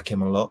Rank back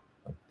him a lot.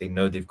 They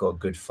know they've got a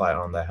good fighter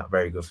on their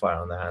very good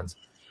fighter on their hands.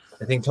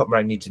 The thing Top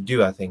Rank need to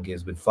do, I think,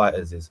 is with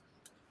fighters is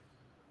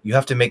you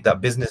have to make that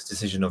business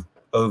decision of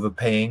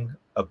overpaying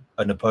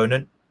an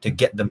opponent to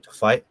get them to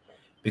fight,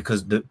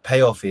 because the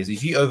payoff is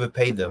if you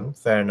overpay them,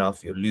 fair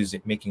enough, you're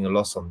making a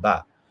loss on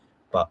that.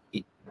 But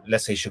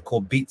let's say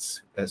Shakur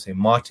beats, let's say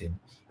Martin,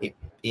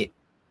 it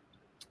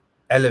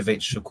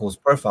elevates Shakur's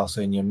profile.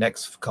 So in your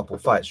next couple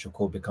of fights,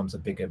 Shakur becomes a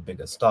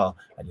bigger star,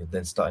 and you're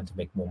then starting to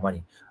make more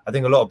money. I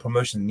think a lot of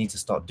promotions need to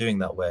start doing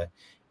that, where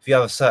if you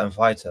have a certain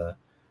fighter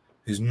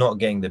who's not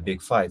getting the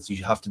big fights,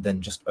 you have to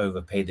then just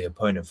overpay the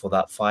opponent for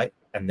that fight.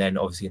 And then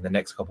obviously in the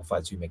next couple of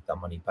fights, you make that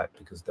money back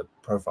because the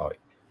profile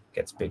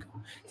gets bigger.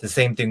 It's the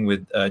same thing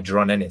with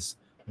Jaron Ennis.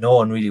 No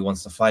one really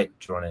wants to fight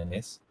Jaron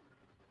Ennis.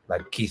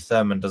 Like, Keith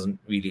Thurman doesn't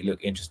really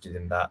look interested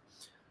in that.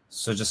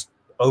 So just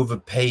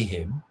overpay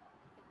him.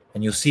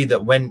 And you'll see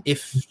that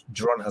if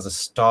Jaron has a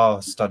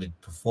star-studded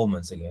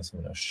performance against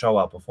him, a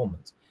show-out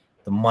performance,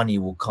 the money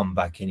will come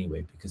back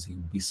anyway because he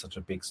will be such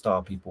a big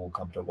star. People will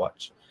come to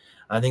watch.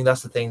 I think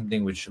that's the same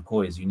thing with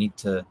Shakur is you need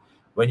to,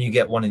 when you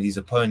get one of these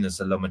opponents,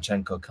 a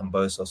Lomachenko,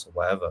 Kambosos, or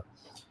whatever,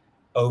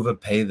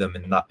 overpay them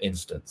in that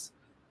instance.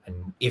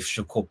 And if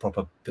Shakur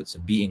proper puts a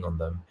beating on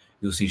them,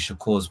 you'll see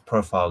Shakur's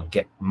profile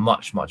get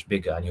much, much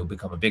bigger, and you'll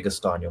become a bigger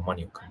star and your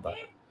money will come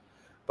back.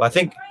 But I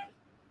think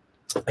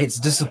it's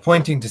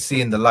disappointing to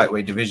see in the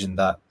lightweight division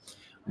that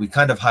we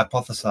kind of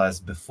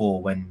hypothesized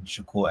before when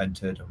Shakur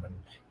entered and when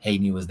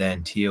Haney was there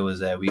and Tio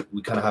was there. We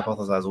kind of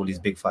hypothesized all these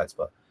big fights,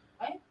 but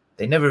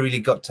they never really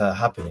got to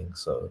happening.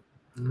 So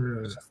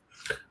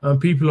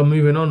people are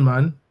moving on,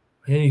 man.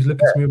 Haney's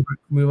looking to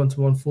move on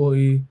to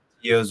 140.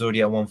 Tio's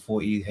already at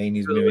 140.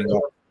 Haney's moving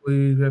up.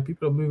 Yeah,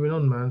 people are moving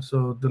on, man.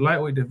 So the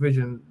lightweight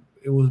division,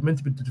 it was meant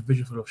to be the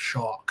division full of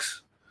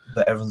sharks,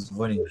 but everyone's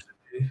winning.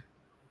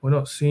 We're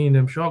not seeing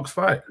them sharks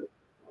fight.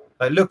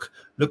 Like,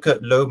 look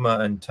at Loma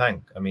and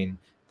Tank. I mean,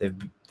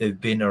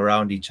 they've been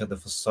around each other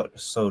for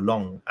so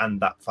long,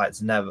 and that fight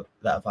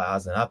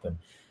hasn't happened.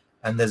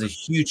 And there's a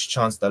huge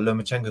chance that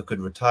Lomachenko could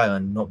retire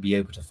and not be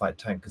able to fight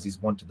Tank because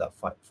he's wanted that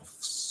fight for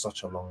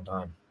such a long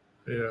time.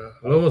 Yeah,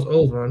 Loma's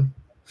old, man.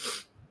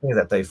 He's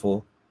at day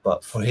 4,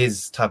 but for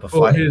his type of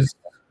fight,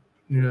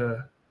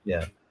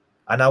 yeah.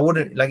 And I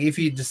wouldn't, like, if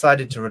he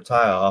decided to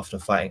retire after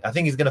fighting, I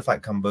think he's gonna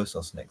fight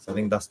Kambosos next. I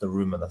think that's the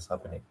rumor that's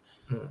happening.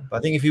 But I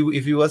think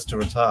if he was to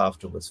retire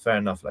afterwards, fair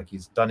enough. Like,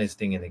 he's done his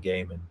thing in the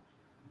game,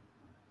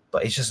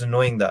 but it's just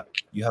annoying that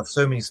you have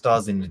so many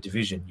stars in the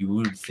division. You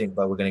would think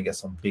that we're going to get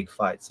some big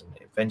fights, and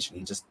eventually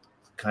it just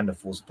kind of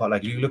falls apart.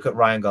 Like, you look at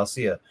Ryan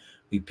Garcia,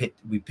 we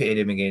pitted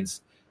him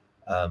against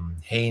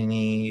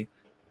Haney.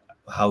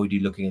 How would you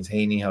look against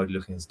Haney? How would you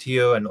look against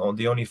Tio? And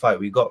the only fight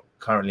we got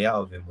currently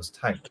out of him was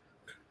Tank.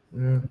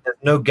 There's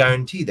no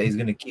guarantee that he's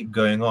going to keep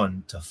going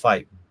on to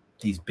fight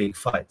these big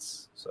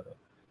fights. So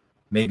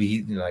maybe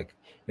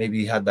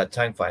he had that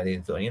Tank fight and he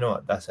thought, you know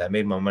what, that's it. I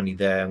made my money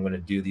there. I'm going to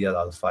do the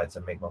other fights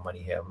and make my money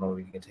here. I'm not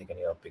really going to take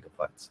any other bigger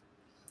fights.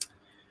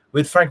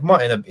 With Frank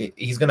Martin,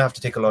 he's going to have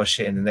to take a lot of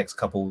shit in the next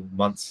couple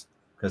months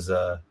because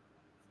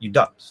you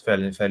ducked,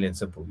 fairly and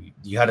simple.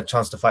 You had a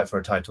chance to fight for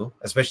a title,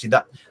 especially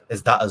that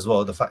as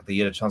well. The fact that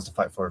you had a chance to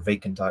fight for a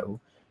vacant title,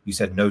 you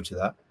said no to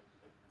that.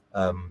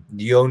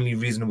 The only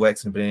reasonable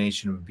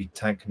explanation would be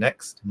Tank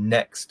next,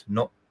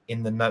 not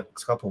in the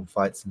next couple of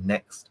fights,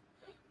 next.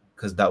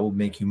 Because that will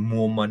make you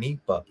more money,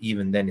 but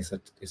even then, it's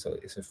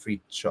a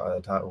free shot at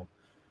the title,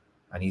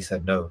 and he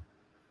said no.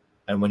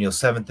 and when you're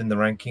 7th in the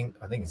ranking,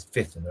 I think it's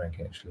 5th in the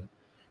ranking actually,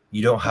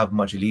 you don't have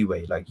much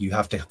leeway. Like you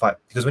have to fight,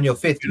 because when you're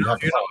 5th, you have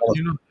to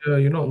fight.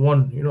 You're not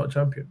one. You're not a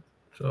champion.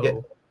 So yeah,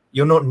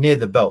 you're not near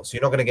the belt, so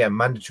you're not going to get a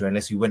mandatory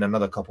unless you win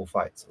another couple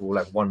fights, or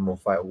like one more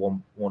fight,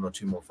 or one or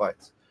two more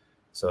fights.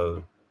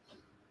 So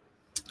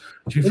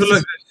do you feel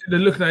like they're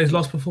looking at his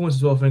last performance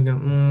as well,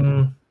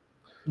 thinking,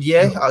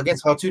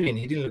 against Hartunian,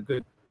 he didn't look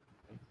good.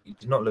 He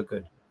did not look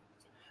good.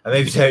 And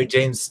maybe Derek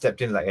James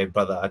stepped in like, "Hey,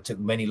 brother, I took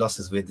many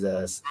losses with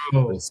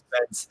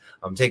Spence.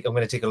 I'm going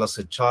to take a loss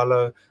with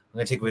Charlo. I'm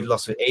going to take a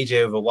loss with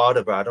AJ over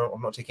Wilder, bro.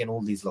 I'm not taking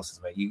all these losses,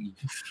 mate.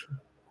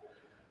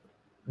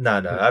 No,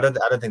 I don't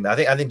think that.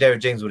 I think Derek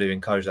James would have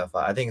encouraged that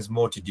fight. I think it's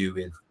more to do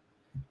with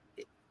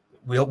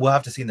we'll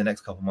have to see in the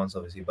next couple of months,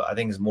 obviously, but I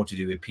think it's more to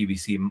do with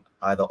PBC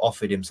either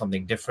offered him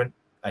something different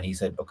and he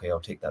said, okay, I'll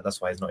take that. That's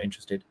why he's not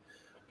interested,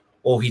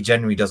 or he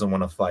genuinely doesn't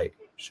want to fight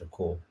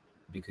Shakur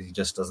because he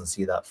just doesn't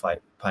see that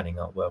fight panning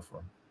out well for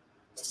him.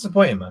 It's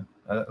disappointing, man.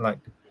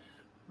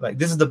 Like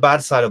this is the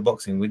bad side of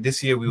boxing. With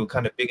this year, we were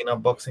kind of bigging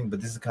up boxing,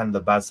 but this is kind of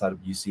the bad side of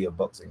UC of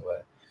boxing,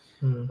 where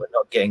we're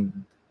not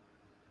getting,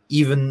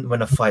 even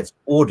when a fight's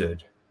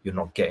ordered, you're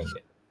not getting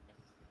it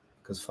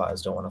because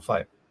fighters don't want to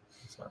fight.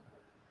 So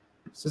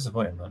it's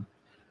disappointing, man.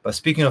 But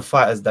speaking of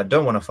fighters that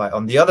don't want to fight,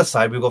 on the other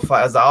side, we've got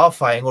fighters that are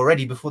fighting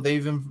already before they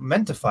even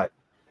meant to fight.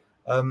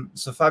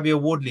 So Fabio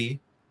Wardley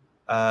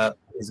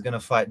is going to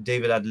fight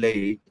David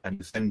Adelaide and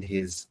defend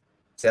his...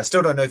 See, I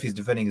still don't know if he's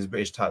defending his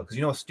British title, because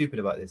you know what's stupid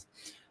about this?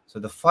 So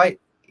the fight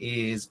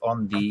is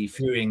on the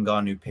Fury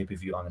Ngannou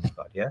pay-per-view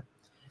undercard, yeah?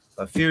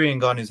 But Fury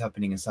Ngannou is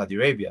happening in Saudi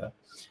Arabia,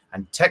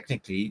 and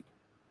technically,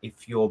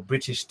 if you're a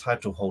British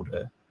title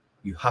holder,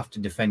 you have to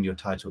defend your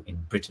title in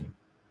Britain.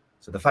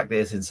 So the fact that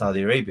it's in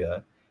Saudi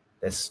Arabia,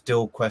 there's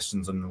still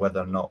questions on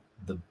whether or not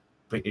the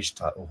British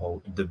title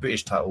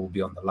will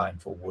be on the line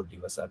for Woodley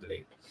versus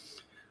Adelaide.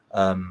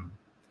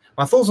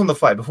 My thoughts on the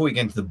fight before we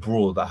get into the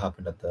brawl that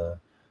happened at the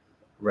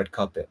red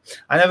carpet.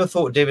 I never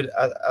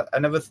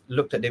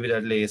looked at David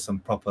Adelaide as some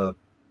proper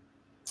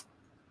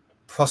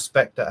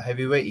prospect at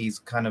heavyweight. He's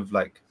kind of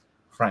like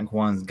Frank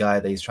Warren's guy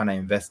that he's trying to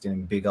invest in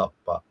and big up,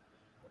 but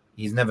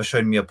he's never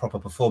shown me a proper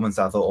performance.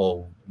 I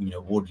thought,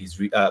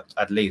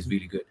 Adelaide is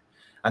really good.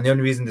 And the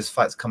only reason this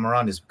fight's come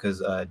around is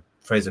because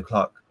Fraser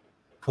Clark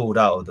pulled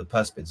out of the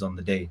purse bids on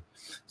the day.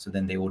 So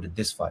then they ordered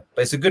this fight.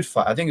 But it's a good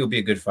fight. I think it'll be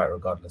a good fight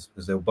regardless,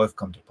 because they'll both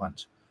come to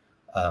punch.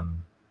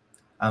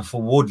 And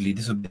for Wardley,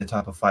 this will be the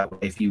type of fight where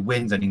if he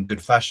wins and in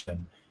good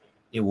fashion,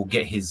 it will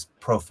get his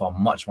profile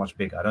much, much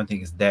bigger. I don't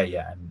think it's there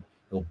yet. And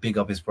it'll big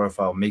up his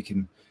profile, make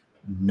him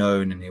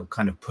known, and it'll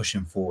kind of push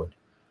him forward.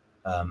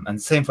 And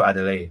same for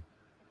Adelaide.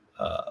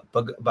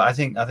 But I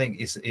think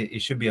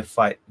it should be a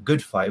fight,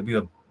 good fight.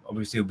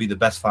 It'll be the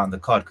best fight on the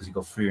card because you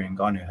got Fury and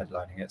Ngannou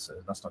headlining it, so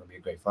that's not going to be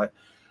a great fight.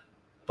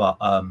 But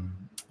I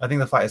think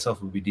the fight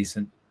itself will be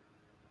decent.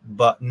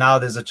 But now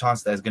there's a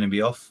chance that it's going to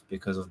be off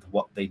because of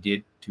what they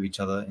did to each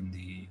other in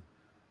the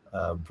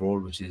brawl,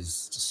 which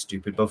is just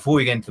stupid. But before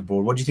we get into the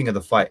brawl, what do you think of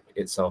the fight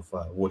itself,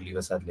 Wardley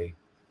versus Adelaide?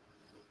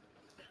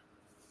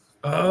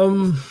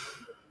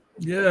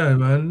 Yeah,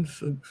 man,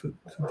 it's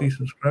a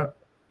decent scrap.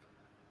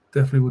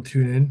 Definitely will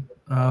tune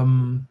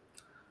in.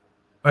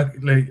 I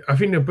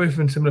think they're both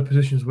in similar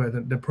positions where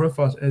the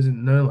profiles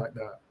isn't known like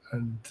that,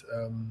 and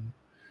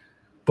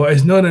but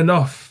it's known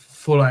enough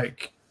for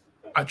like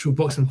actual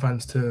boxing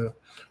fans to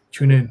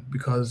tune in,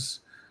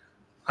 because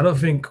I don't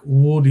think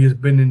Wardley has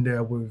been in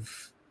there with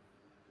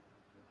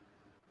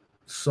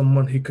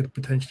someone he could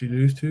potentially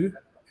lose to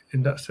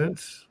in that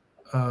sense.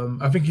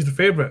 I think he's the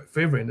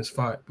favorite in this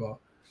fight, but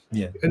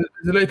yeah,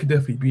 Adelaide could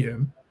definitely beat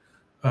him.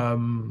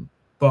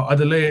 But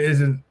Adelaide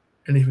isn't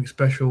anything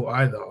special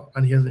either,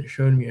 and he hasn't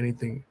shown me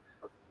anything.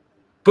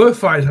 Both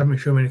fights haven't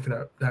shown me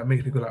anything that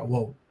makes me go like,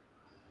 whoa,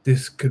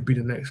 this could be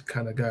the next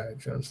kind of guy.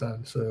 Do you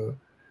understand? So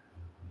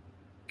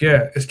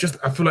yeah,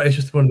 I feel like it's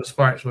just one of those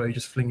fights where you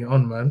just fling it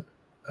on, man,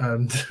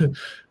 and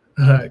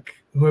like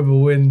whoever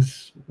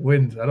wins.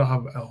 I don't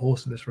have a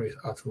horse in this race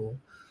at all.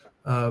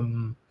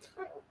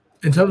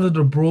 In terms of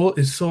the brawl,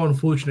 it's so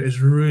unfortunate. It's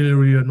really,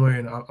 really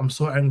annoying. I'm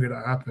so angry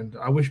that happened.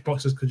 I wish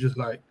boxers could just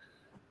like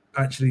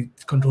actually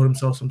control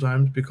themselves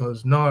sometimes,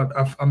 because now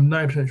I'm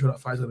 90% sure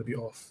that fight's going to be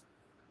off.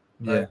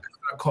 Yeah. Like,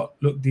 that cut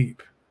looked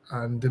deep,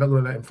 and they're not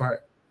going to let him fight.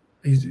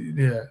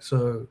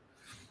 So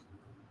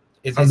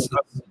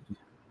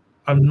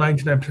I'm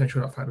 99%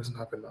 sure that fight doesn't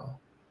happen now.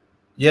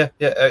 Yeah,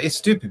 it's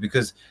stupid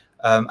because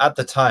at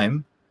the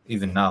time,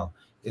 even now,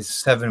 it's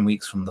 7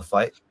 weeks from the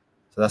fight.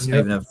 So that's not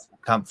even a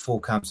camp. Full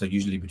camps are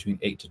usually between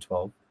 8 to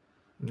 12.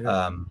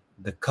 Yeah.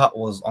 The cut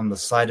was on the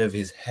side of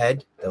his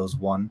head. There was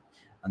one.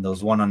 And there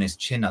was one on his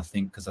chin, I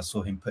think, because I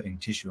saw him putting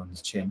tissue on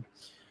his chin.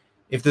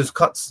 If there's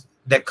cuts,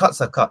 cuts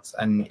are cuts.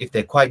 And if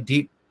they're quite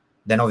deep,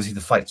 then obviously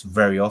the fight's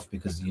very off,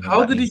 because,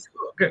 How did he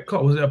get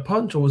cut? Was it a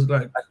punch, or was it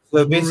like...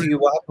 So basically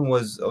what happened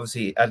was,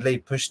 obviously,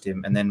 Adelaide pushed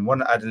him, and then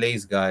one of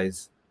Adelaide's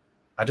guys,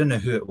 I don't know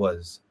who it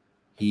was,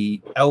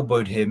 he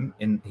elbowed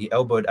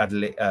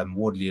Adelaide,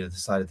 Wardley at the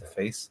side of the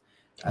face.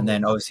 And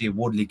then obviously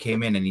Wardley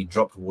came in and he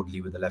dropped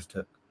Wardley with the left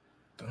hook.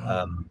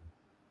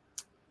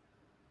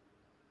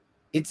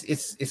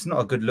 it's not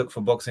a good look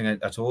for boxing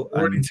at all.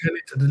 Already And 10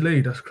 to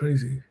delay. That's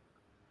crazy.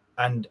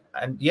 and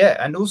yeah,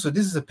 and also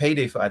this is a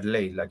payday for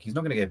Adelaide. Like he's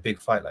not gonna get a big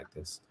fight like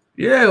this.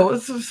 Yeah, well,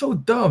 it's so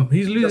dumb.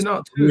 He's losing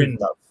out too. Ruin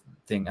that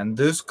thing. And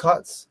those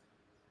cuts,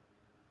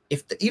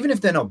 even if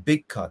they're not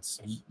big cuts,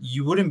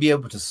 you wouldn't be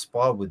able to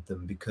spar with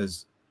them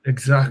because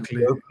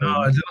exactly. No,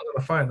 they're not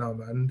gonna fight now,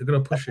 man. They're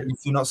gonna push it.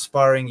 If you're not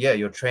sparring, yeah,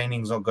 your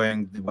training's not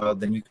going well,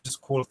 then you can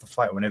just call off the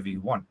fight whenever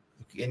you want.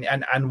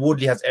 And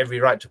Wardley has every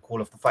right to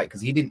call off the fight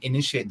because he didn't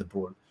initiate the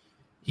brawl.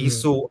 He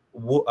saw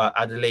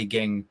Adelaide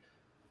getting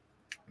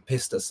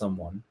pissed at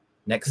someone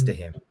next to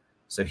him,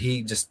 so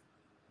he just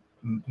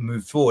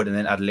moved forward, and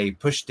then Adelaide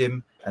pushed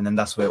him, and then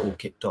that's where it all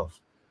kicked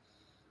off.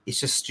 It's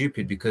just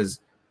stupid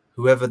because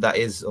whoever that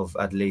is of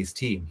Adelaide's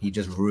team, he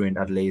just ruined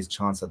Adelaide's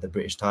chance at the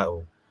British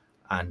title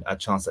and a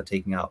chance at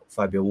taking out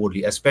Fabio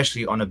Wardley,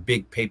 especially on a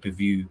big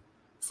pay-per-view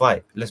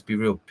fight. Let's be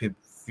real,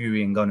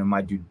 Fury and Gunnar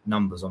might do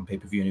numbers on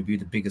pay-per-view, and it'll be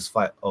the biggest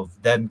fight of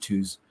them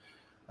two's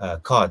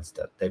cards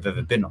that they've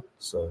ever been on.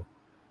 So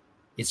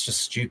it's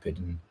just stupid.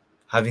 And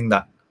having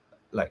that,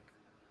 like,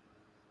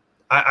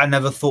 I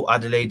never thought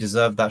Adelaide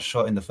deserved that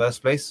shot in the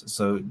first place.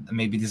 So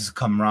maybe this has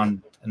come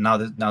around, and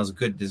now's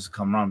good. This has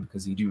come around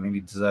because he didn't really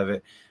deserve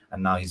it,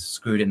 and now he's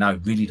screwed it. Now he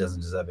really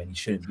doesn't deserve it, and he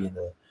shouldn't be in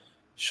the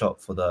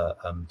shot for the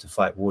to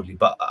fight Wardley.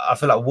 But I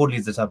feel like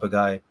Wardley's the type of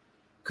guy,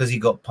 because he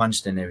got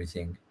punched and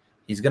everything,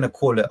 he's gonna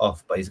call it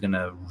off, but he's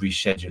gonna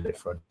reschedule it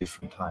for a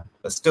different time.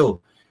 But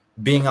still,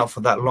 being out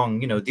for that long,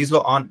 these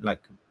lot aren't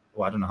like,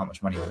 well, I don't know how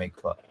much money they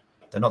make, but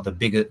they're not the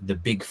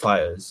big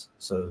fighters.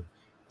 So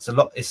it's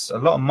a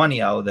lot of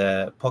money out of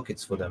their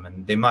pockets for them,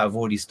 and they might have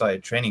already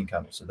started training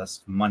camp, so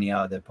that's money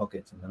out of their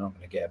pockets, and they're not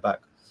going to get it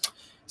back.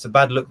 It's a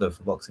bad look though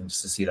for boxing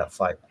just to see that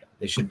fight.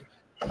 They should.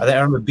 I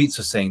remember Beats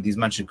was saying these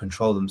men should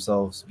control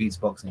themselves. Beats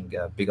Boxing,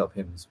 big up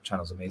him. His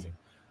channel's amazing.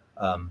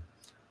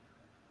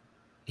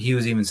 He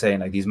was even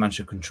saying like these men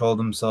should control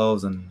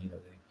themselves, and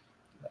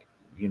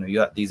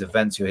you're at these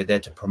events, you're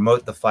there to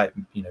promote the fight,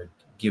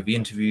 give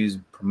interviews,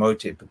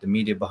 promote it, put the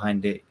media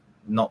behind it,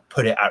 not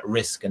put it at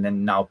risk, and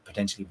then now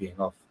potentially being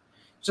off.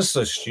 It's just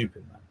so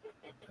stupid, man.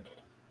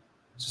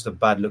 It's just a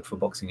bad look for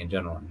boxing in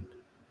general. And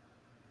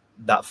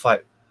that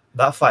fight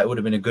would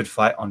have been a good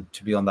fight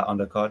to be on that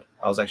undercard.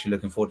 I was actually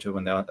looking forward to it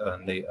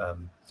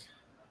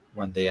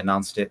when they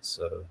announced it.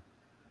 So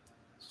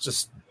it's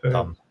just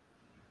dumb.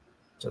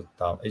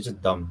 It's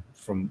just dumb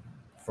from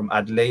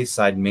Adelaide's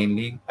side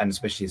mainly, and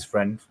especially his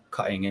friend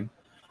cutting him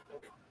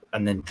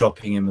and then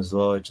dropping him as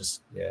well.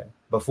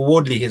 But for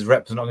Wardley, his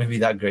rep's not going to be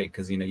that great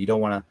because you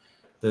don't want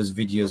those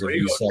videos of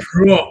you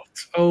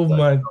dropped. Oh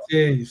my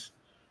days,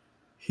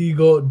 he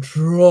got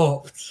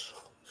dropped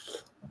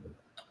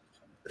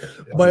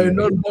by a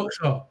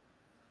non-boxer.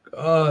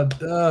 God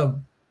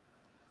damn.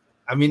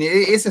 I mean,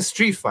 it's a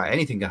street fight.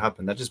 Anything can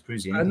happen. That just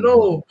proves you. I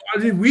know.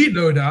 We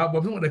know that, but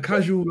I'm talking about the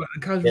casual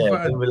fight.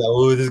 Yeah, be like,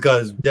 oh, this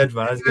guy's dead,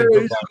 man. He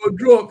just got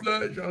dropped.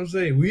 Like, you know what I'm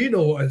saying, we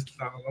know what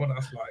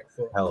that's like.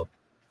 So.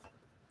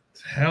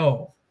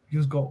 Hell, he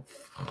just got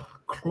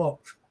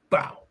clocked,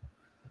 bow,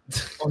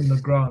 on the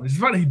ground. It's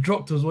funny he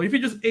dropped as well. If he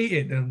just ate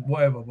it, then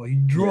whatever. But he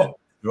dropped.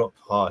 Yeah, dropped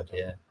hard,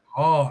 yeah.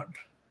 Hard.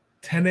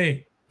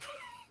 10-8.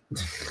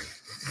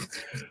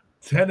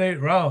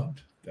 10-8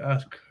 round.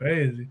 That's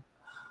crazy.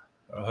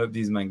 I hope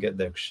these men get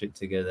their shit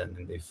together and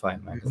then they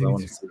fight, man, because I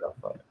want to see that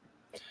fight.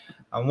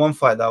 And one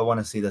fight that I want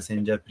to see that's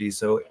in jeopardy.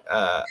 So,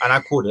 and I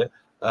called it.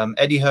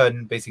 Eddie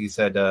Hearn basically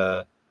said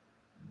the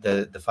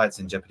fight's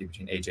in jeopardy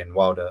between AJ and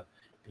Wilder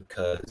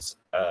because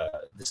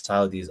the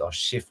Saudis are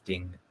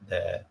shifting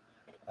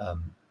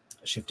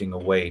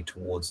away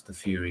towards the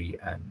Fury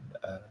and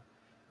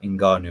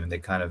Ngannou,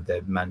 and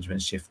their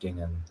management shifting,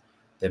 and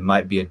there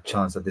might be a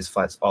chance that this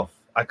fight's off.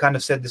 I kind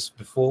of said this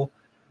before.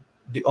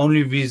 The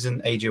only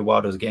reason AJ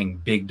Wilder was getting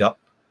bigged up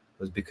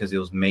was because it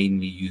was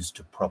mainly used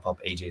to prop up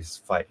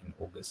AJ's fight in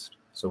August.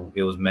 So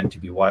it was meant to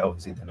be White,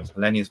 obviously, then it was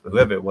Hellenius, but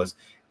whoever it was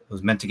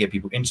meant to get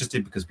people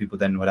interested because people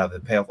then would have the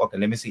payoff. Okay,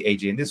 let me see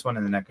AJ in this one,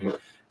 and then I can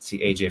see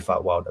AJ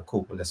fight Wilder.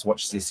 Cool, well, let's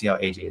watch this, see how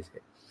AJ is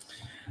here.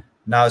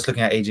 Now it's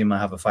looking at AJ might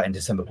have a fight in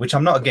December, which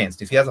I'm not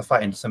against. If he has a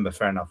fight in December,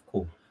 fair enough,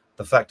 cool.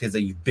 The fact is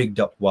that you've bigged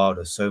up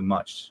Wilder so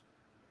much,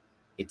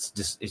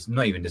 it's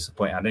not even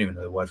disappointing. I don't even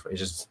know the word for it.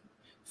 It's just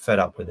fed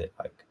up with it.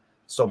 Like,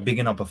 stop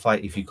bigging up a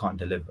fight if you can't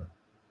deliver.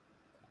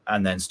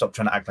 And then stop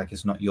trying to act like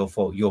it's not your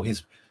fault. You're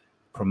his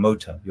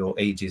promoter. You're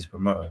AJ's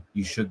promoter.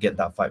 You should get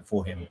that fight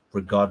for him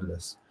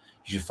regardless.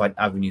 You should find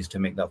avenues to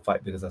make that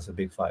fight because that's a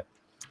big fight.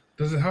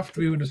 Does it have to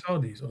be with the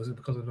Saudis, or is it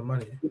because of the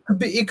money?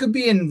 It could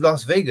be in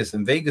Las Vegas,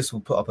 and Vegas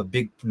will put up a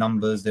big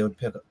numbers. They would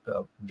put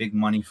up big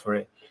money for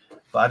it.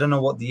 But I don't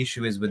know what the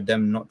issue is with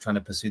them not trying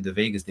to pursue the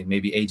Vegas thing.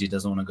 Maybe AJ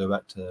doesn't want to go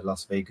back to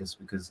Las Vegas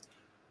because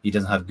he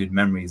doesn't have good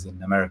memories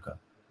in America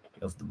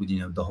of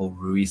the whole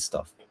Ruiz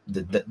stuff.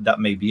 That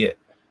may be it.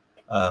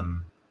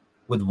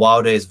 With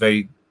Wilder, it's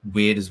very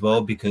weird as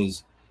well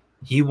because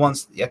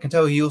I can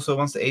tell he also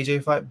wants the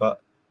AJ fight,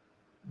 but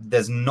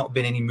there's not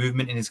been any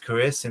movement in his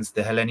career since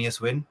the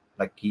Hellenius win.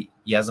 Like he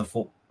hasn't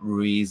fought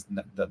Ruiz.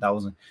 That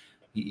wasn't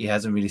he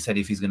hasn't really said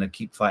if he's going to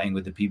keep fighting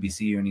with the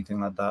PBC or anything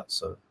like that.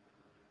 So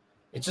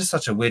it's just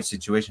such a weird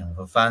situation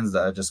for fans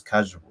that are just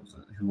casuals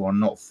who are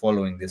not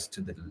following this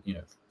to the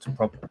to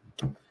proper.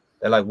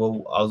 They're like,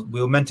 well,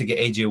 we were meant to get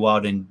AJ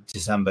Wilder in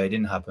December. It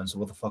didn't happen. So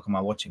what the fuck am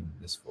I watching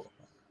this for?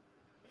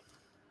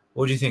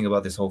 What do you think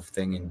about this whole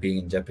thing and being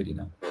in jeopardy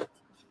now?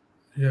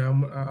 Yeah,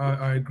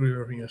 I agree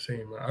with everything you're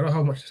saying, man. I don't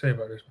have much to say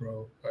about this,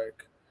 bro.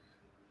 Like,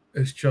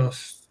 it's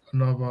just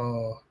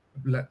another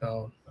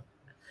letdown.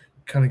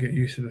 Kind of get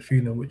used to the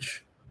feeling,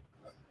 which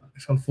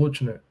it's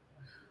unfortunate.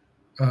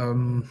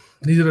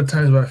 These are the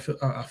times where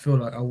I feel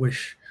like I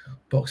wish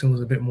boxing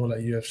was a bit more like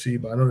UFC,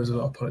 but I know there's a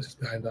lot of politics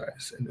behind that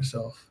in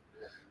itself.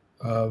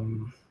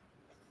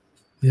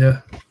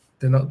 Yeah,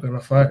 they're not gonna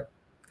fight.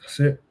 That's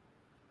it.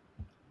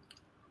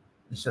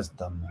 It's just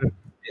dumb, man.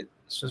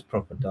 It's just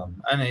proper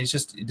dumb, and it's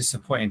just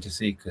disappointing to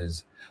see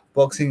because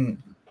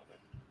boxing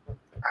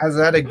has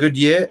had a good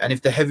year, and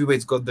if the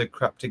heavyweights got their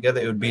crap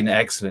together, it would be an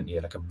excellent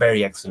year, like a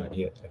very excellent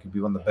year. Like it'd be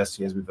one of the best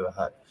years we've ever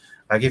had.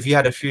 Like if you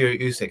had a Fury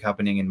Usyk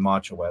happening in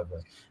March or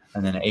whatever,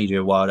 and then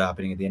AJ Wilder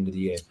happening at the end of the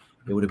year,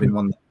 it would have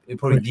been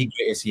probably the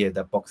greatest year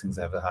that boxing's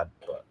ever had.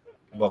 But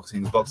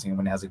boxing, and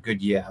when it has a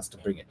good year, has to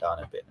bring it down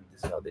a bit, and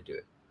this is how they do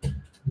it.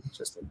 It's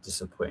just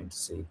disappointing to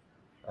see.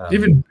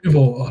 Even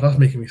Bivol, that's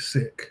making me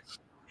sick.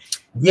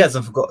 He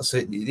hasn't forgot. So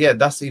yeah,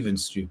 that's even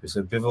stupid.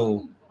 So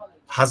Bivol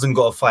hasn't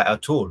got a fight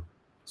at all.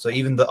 So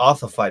even the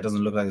Arthur fight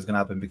doesn't look like it's gonna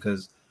happen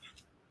because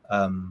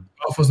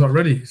Arthur's not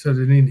ready. So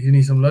he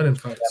needs some learning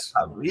fights.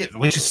 Yeah,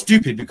 which is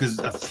stupid because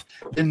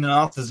Lyndon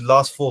Arthur's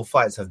last 4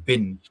 fights have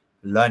been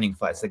learning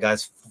fights. The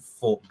guys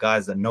fought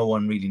guys that no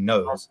one really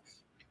knows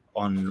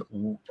on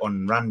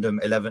random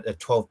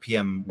 12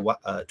 p.m.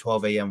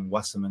 12 a.m.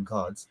 Wasserman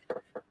cards.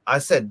 I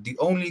said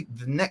the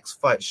next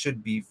fight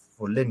should be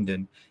for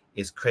Lyndon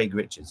is Craig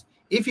Richards.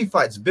 If he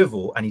fights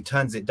Bivol and he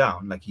turns it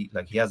down, like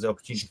he has the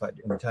opportunity to fight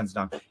and he turns it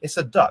down, it's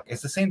a duck.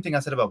 It's the same thing I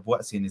said about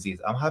Boatsy and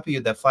Aziz. I'm happy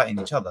they're fighting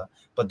each other,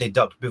 but they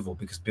ducked Bivol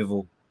because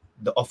Bivol,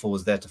 the offer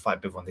was there to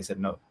fight Bivol and they said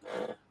no.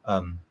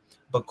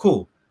 But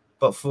cool.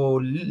 But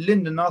for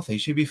Lyndon Arthur, he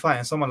should be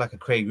fighting someone like a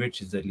Craig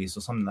Richards at least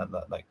or something like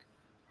that. Like,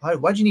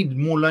 why do you need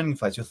more learning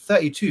fights? You're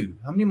 32.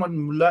 How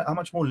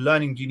much more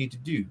learning do you need to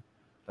do?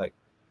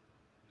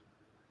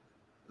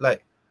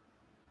 Like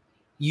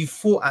you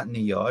fought at the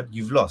yard,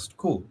 you've lost.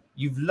 Cool.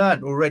 You've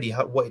learned already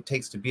what it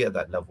takes to be at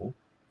that level.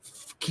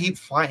 Keep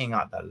fighting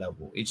at that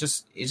level.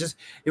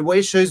 What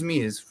it shows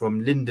me is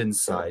from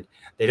Lyndon's side,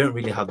 they don't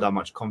really have that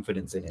much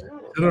confidence in him.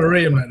 They don't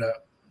rate him like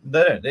that.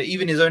 They don't.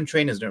 Even his own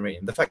trainers don't rate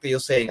him. The fact that you're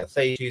saying at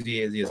 32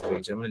 years of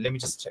age, let me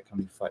just check how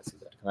many fights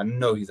he's had. I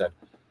know he's had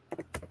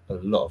a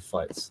lot of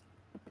fights.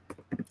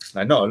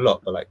 Like not a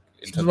lot, but like.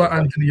 This is why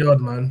Anthony Yard,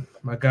 man,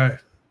 my guy.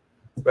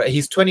 Right,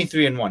 he's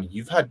 23-1.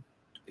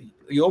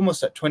 You're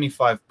almost at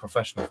 25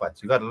 professional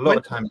fights. You've had a lot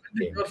of time in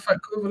the game. Yard fight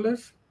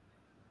Kovalev?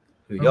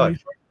 Who, Yard?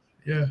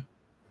 Yeah.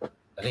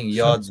 I think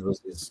Yards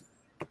was his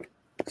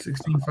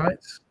 16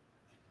 fights.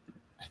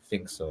 I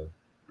think so.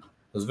 It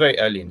was very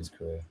early in his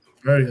career.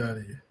 Very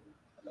early.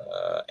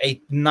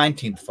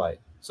 19th fight.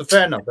 So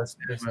fair enough. That's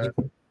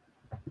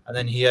and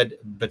then he had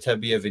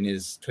Beterbiev in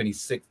his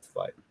 26th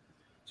fight.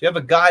 So you have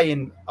a guy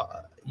in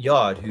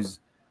Yard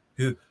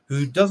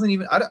who doesn't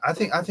even. I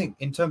think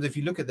in terms, if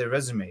you look at their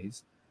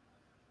resumes,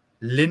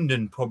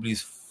 Lyndon probably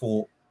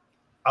fought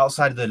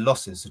outside of the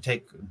losses. So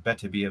take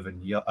Beterbiev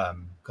and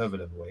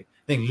Kovalev away.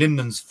 I think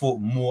Lyndon's fought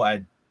more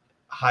at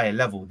higher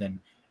level than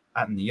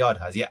Anthony Yard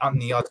has. Yeah,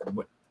 Anthony Yard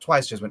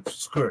twice just went,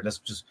 screw it, let's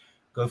just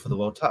go for the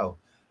world title.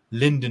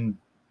 Lyndon,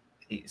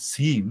 it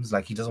seems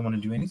like he doesn't want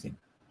to do anything.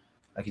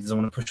 Like he doesn't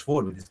want to push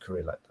forward with his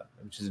career like that,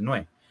 which is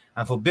annoying.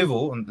 And for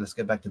Bivol, and let's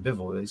get back to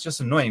Bivol, it's just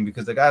annoying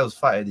because the guy was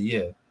fighter of the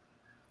year.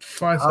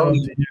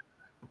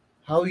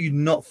 How are you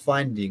not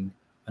finding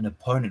an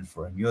opponent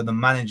for him? You're the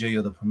manager,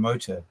 you're the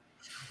promoter.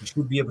 You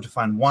should be able to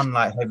find one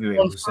light heavyweight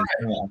who says,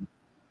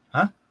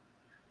 huh?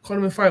 Can't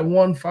even fight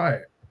one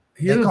fight.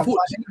 He hasn't fought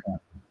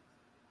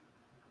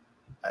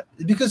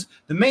because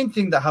the main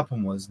thing that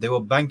happened was they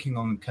were banking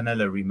on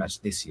Canelo rematch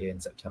this year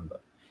in September.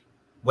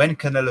 When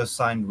Canelo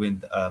signed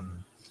with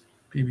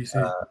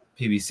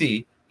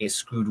PBC, it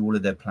screwed all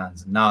of their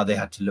plans. Now they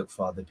had to look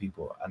for other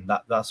people, and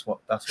that's what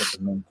the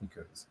main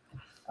kicker is.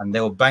 And they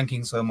were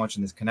banking so much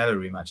in this Canelo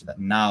rematch that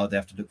now they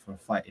have to look for a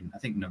fight in, I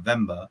think,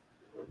 November.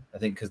 I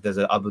think because there's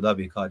an Abu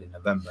Dhabi card in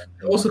November.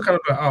 They also kind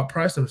of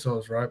outpriced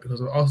themselves, right? Because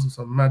they were asking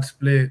some mad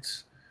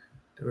splits.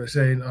 They were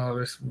saying, "Oh,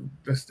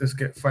 let's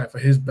get fight for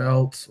his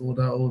belt,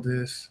 all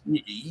this."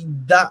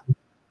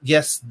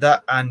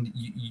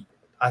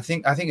 I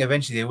think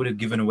eventually they would have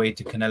given away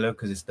to Canelo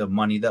because it's the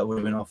money that would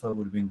have been offered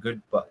would have been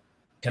good. But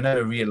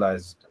Canelo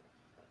realized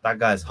that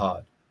guy's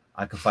hard.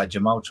 I could fight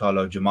Jamal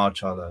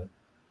Charlo,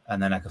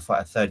 and then I could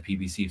fight a third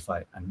PBC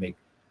fight and make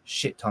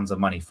shit tons of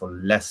money for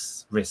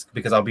less risk.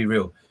 Because I'll be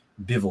real,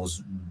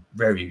 Bivol's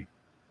very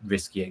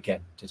risky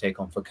again to take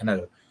on for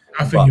Canelo.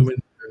 I think he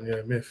wins.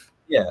 Yeah, myth.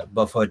 Yeah,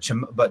 but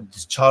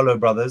Charlo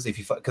brothers, if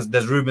you fight, because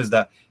there's rumors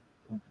that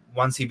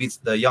once he beats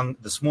the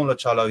smaller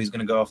Charlo, he's going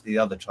to go after the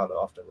other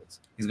Charlo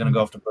afterwards. He's going to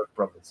go after both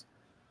brothers.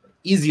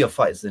 easier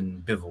fights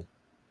than Bivol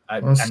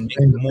and make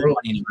more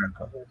money in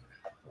America.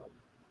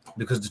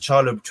 Because the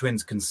Charlo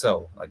twins can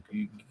sell. Like,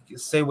 you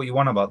say what you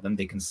want about them,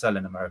 they can sell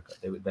in America.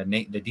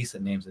 They're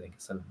decent names that they can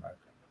sell in America.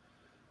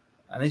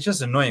 And it's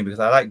just annoying because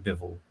I like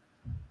Bivol.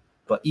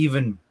 But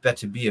even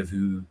Beterbiev,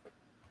 who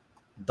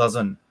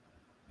doesn't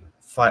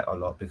fight a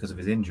lot because of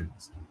his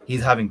injuries, he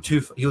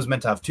was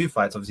meant to have 2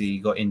 fights. Obviously, he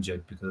got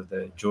injured because of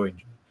the jaw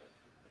injury.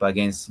 But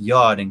against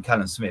Yard and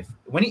Callum Smith,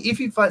 if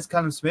he fights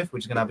Callum Smith,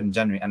 which is going to happen in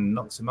January, and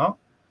knocks him out,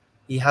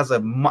 he has a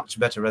much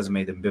better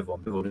resume than Bivol.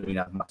 Bivol doesn't really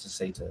have much to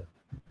say to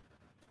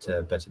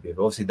Beterbiev.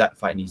 Obviously, that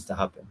fight needs to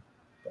happen.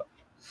 But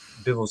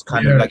Bivol's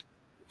kind of like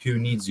who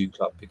needs you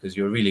club, because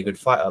you're a really good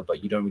fighter,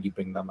 but you don't really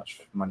bring that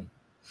much money.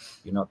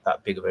 You're not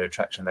that big of an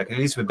attraction. Like, at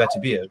least with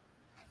Beterbiev,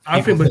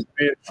 I think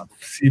Beterbiev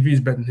CV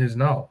is better than his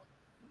now.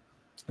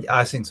 Yeah,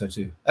 I think so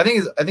too. I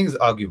think it's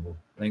arguable.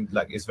 I think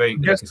it's very.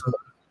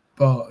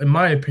 But in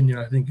my opinion,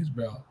 I think it's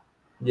better.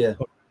 Yeah.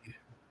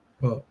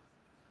 But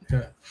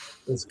yeah,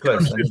 it's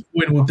close.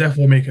 Win will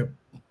definitely make it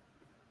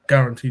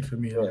guaranteed for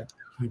me. Yeah.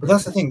 But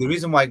that's the thing. The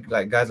reason why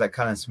guys like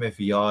Callum Smith,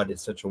 Yard,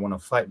 etc., want to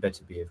fight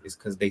Beterbiev is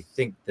because they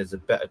think there's a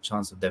better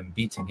chance of them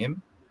beating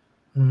him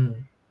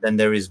than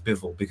there is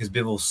Bivol, because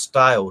Bivol's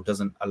style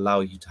doesn't allow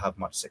you to have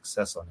much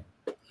success on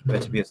him.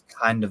 Beterbiev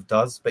kind of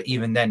does, but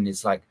even then,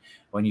 it's like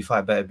when you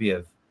fight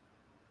Beterbiev,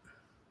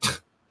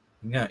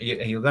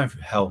 you're going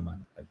through hell,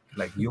 man.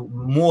 Like you're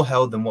more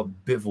hell than what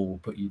Bivol will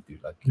put you through.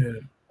 Like,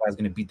 guy's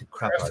gonna beat the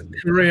crap out of you.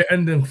 Career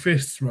ending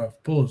fists, bruv.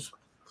 Pause.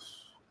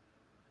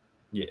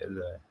 Yeah.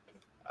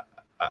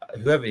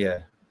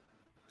 Whoever,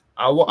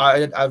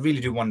 I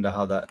really do wonder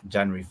how that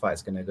January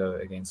fight's gonna go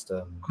against.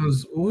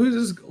 Because who's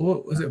this?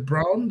 What was it?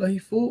 Brown that he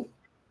fought?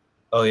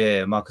 Oh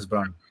yeah, Marcus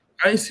Brown.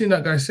 I ain't seen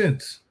that guy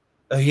since.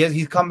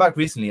 He's come back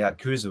recently at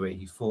cruiserweight.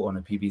 He fought on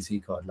a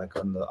PBC card, like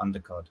on the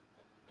undercard.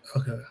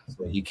 Okay.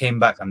 So he came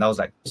back, and that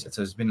was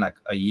so it's been like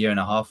a year and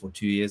a half or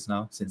 2 years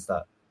now since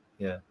that.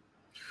 Yeah,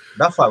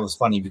 that fight was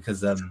funny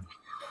because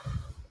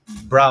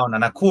Brown,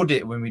 and I called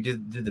it when we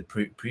did the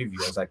preview.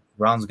 I was like,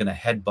 Brown's gonna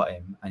headbutt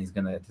him, and there's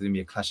gonna be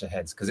a clash of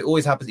heads, because it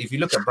always happens. If you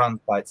look at Brown's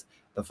fights,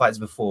 the fights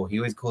before, he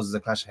always causes a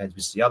clash of heads,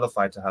 which the other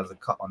fighter has a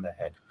cut on their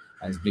head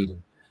and is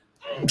bleeding.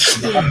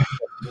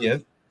 Yeah,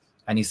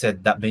 and he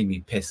said that made me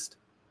pissed.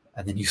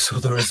 And then you saw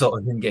the result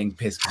of him getting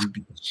pissed because he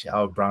beat the shit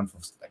out of Brown for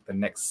like the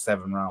next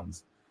 7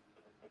 rounds.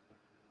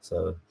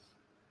 So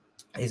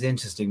it's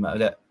interesting,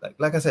 man.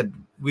 Like I said,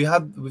 we've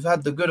had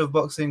the good of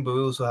boxing, but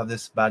we also have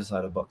this bad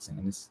side of boxing,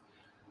 and it's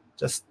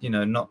just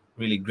not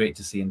really great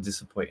to see and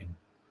disappointing.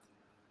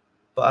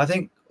 But I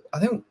think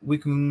we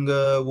can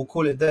we'll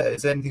call it there.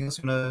 Is there anything else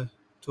you want to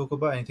talk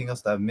about? Anything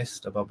else that I've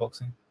missed about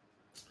boxing?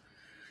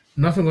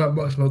 Nothing about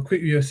boxing. But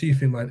quick UFC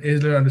thing, man.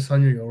 Isla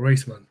Adesanya, your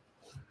race, man.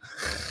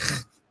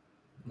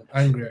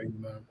 I'm angry at you,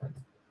 man.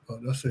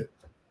 But that's it.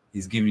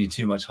 He's giving you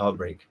too much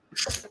heartbreak.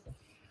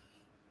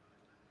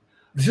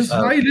 It's just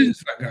why you listen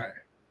to that guy.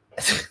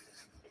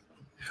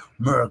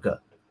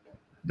 America.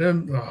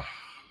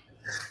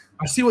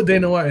 I see what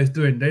Dana White is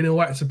doing. Dana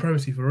White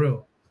supremacy for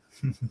real.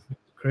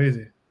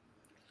 Crazy.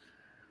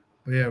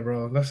 But yeah,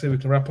 bro. That's it. We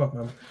can wrap up,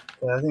 man.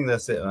 Yeah, I think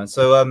that's it, man.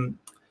 So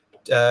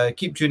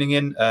keep tuning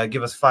in.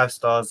 Give us 5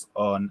 stars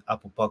on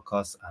Apple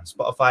Podcasts and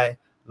Spotify.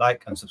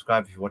 Like and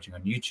subscribe if you're watching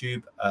on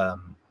YouTube.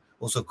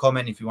 Also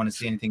comment if you want to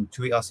see anything.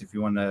 Tweet us if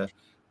you want to.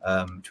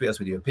 Tweet us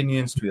with your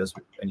opinions, tweet us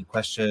with any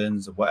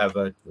questions or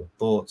whatever, your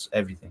thoughts,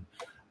 everything,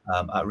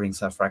 at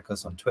Ringside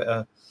Fracas on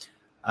Twitter.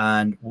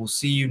 And we'll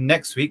see you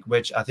next week,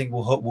 which I think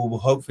we'll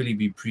hopefully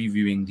be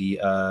previewing the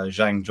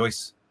Zhang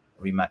Joyce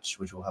rematch,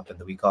 which will happen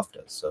the week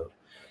after. So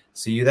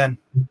see you then.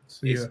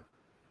 See you.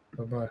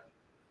 Bye-bye.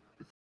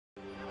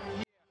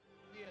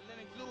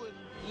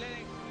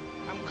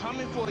 I'm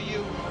coming for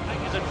you.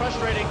 Is it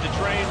frustrating to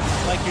train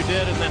like you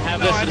did and then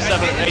have this in 7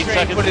 or 8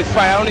 seconds? For this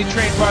fight, I only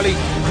trained probably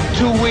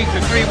 2 weeks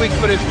or 3 weeks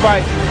for this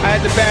fight. I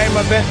had to bury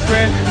my best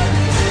friend,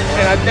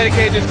 and I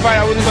dedicated this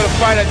fight. I wasn't going to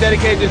fight. I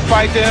dedicated this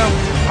fight to him.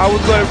 I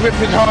was going to rip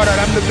his heart out.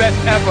 I'm the best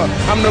ever.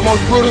 I'm the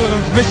most brutal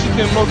and vicious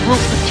and most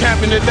ruthless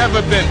champion there's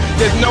ever been.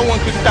 There's no one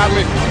can stop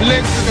me.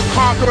 Lynch is the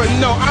conqueror.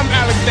 No, I'm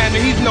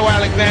Alexander. He's no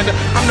Alexander.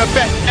 I'm the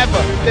best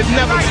ever. There's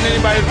never been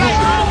anybody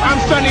ruthless. I'm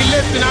Sonny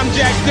Liston. I'm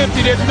Jack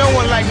Dempsey. There's no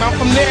one like me. I'm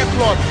from their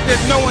cloth.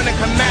 There's no one that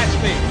can match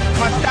me.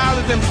 My style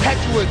is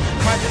impetuous.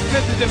 My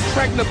defense is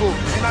impregnable.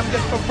 And I'm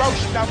just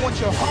ferocious. I want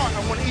your heart.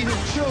 I want to eat his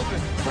children.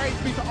 Praise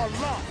be to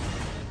Allah.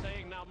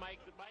 Saying now,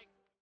 Mike.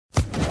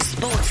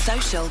 Sports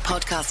Social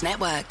Podcast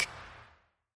Network.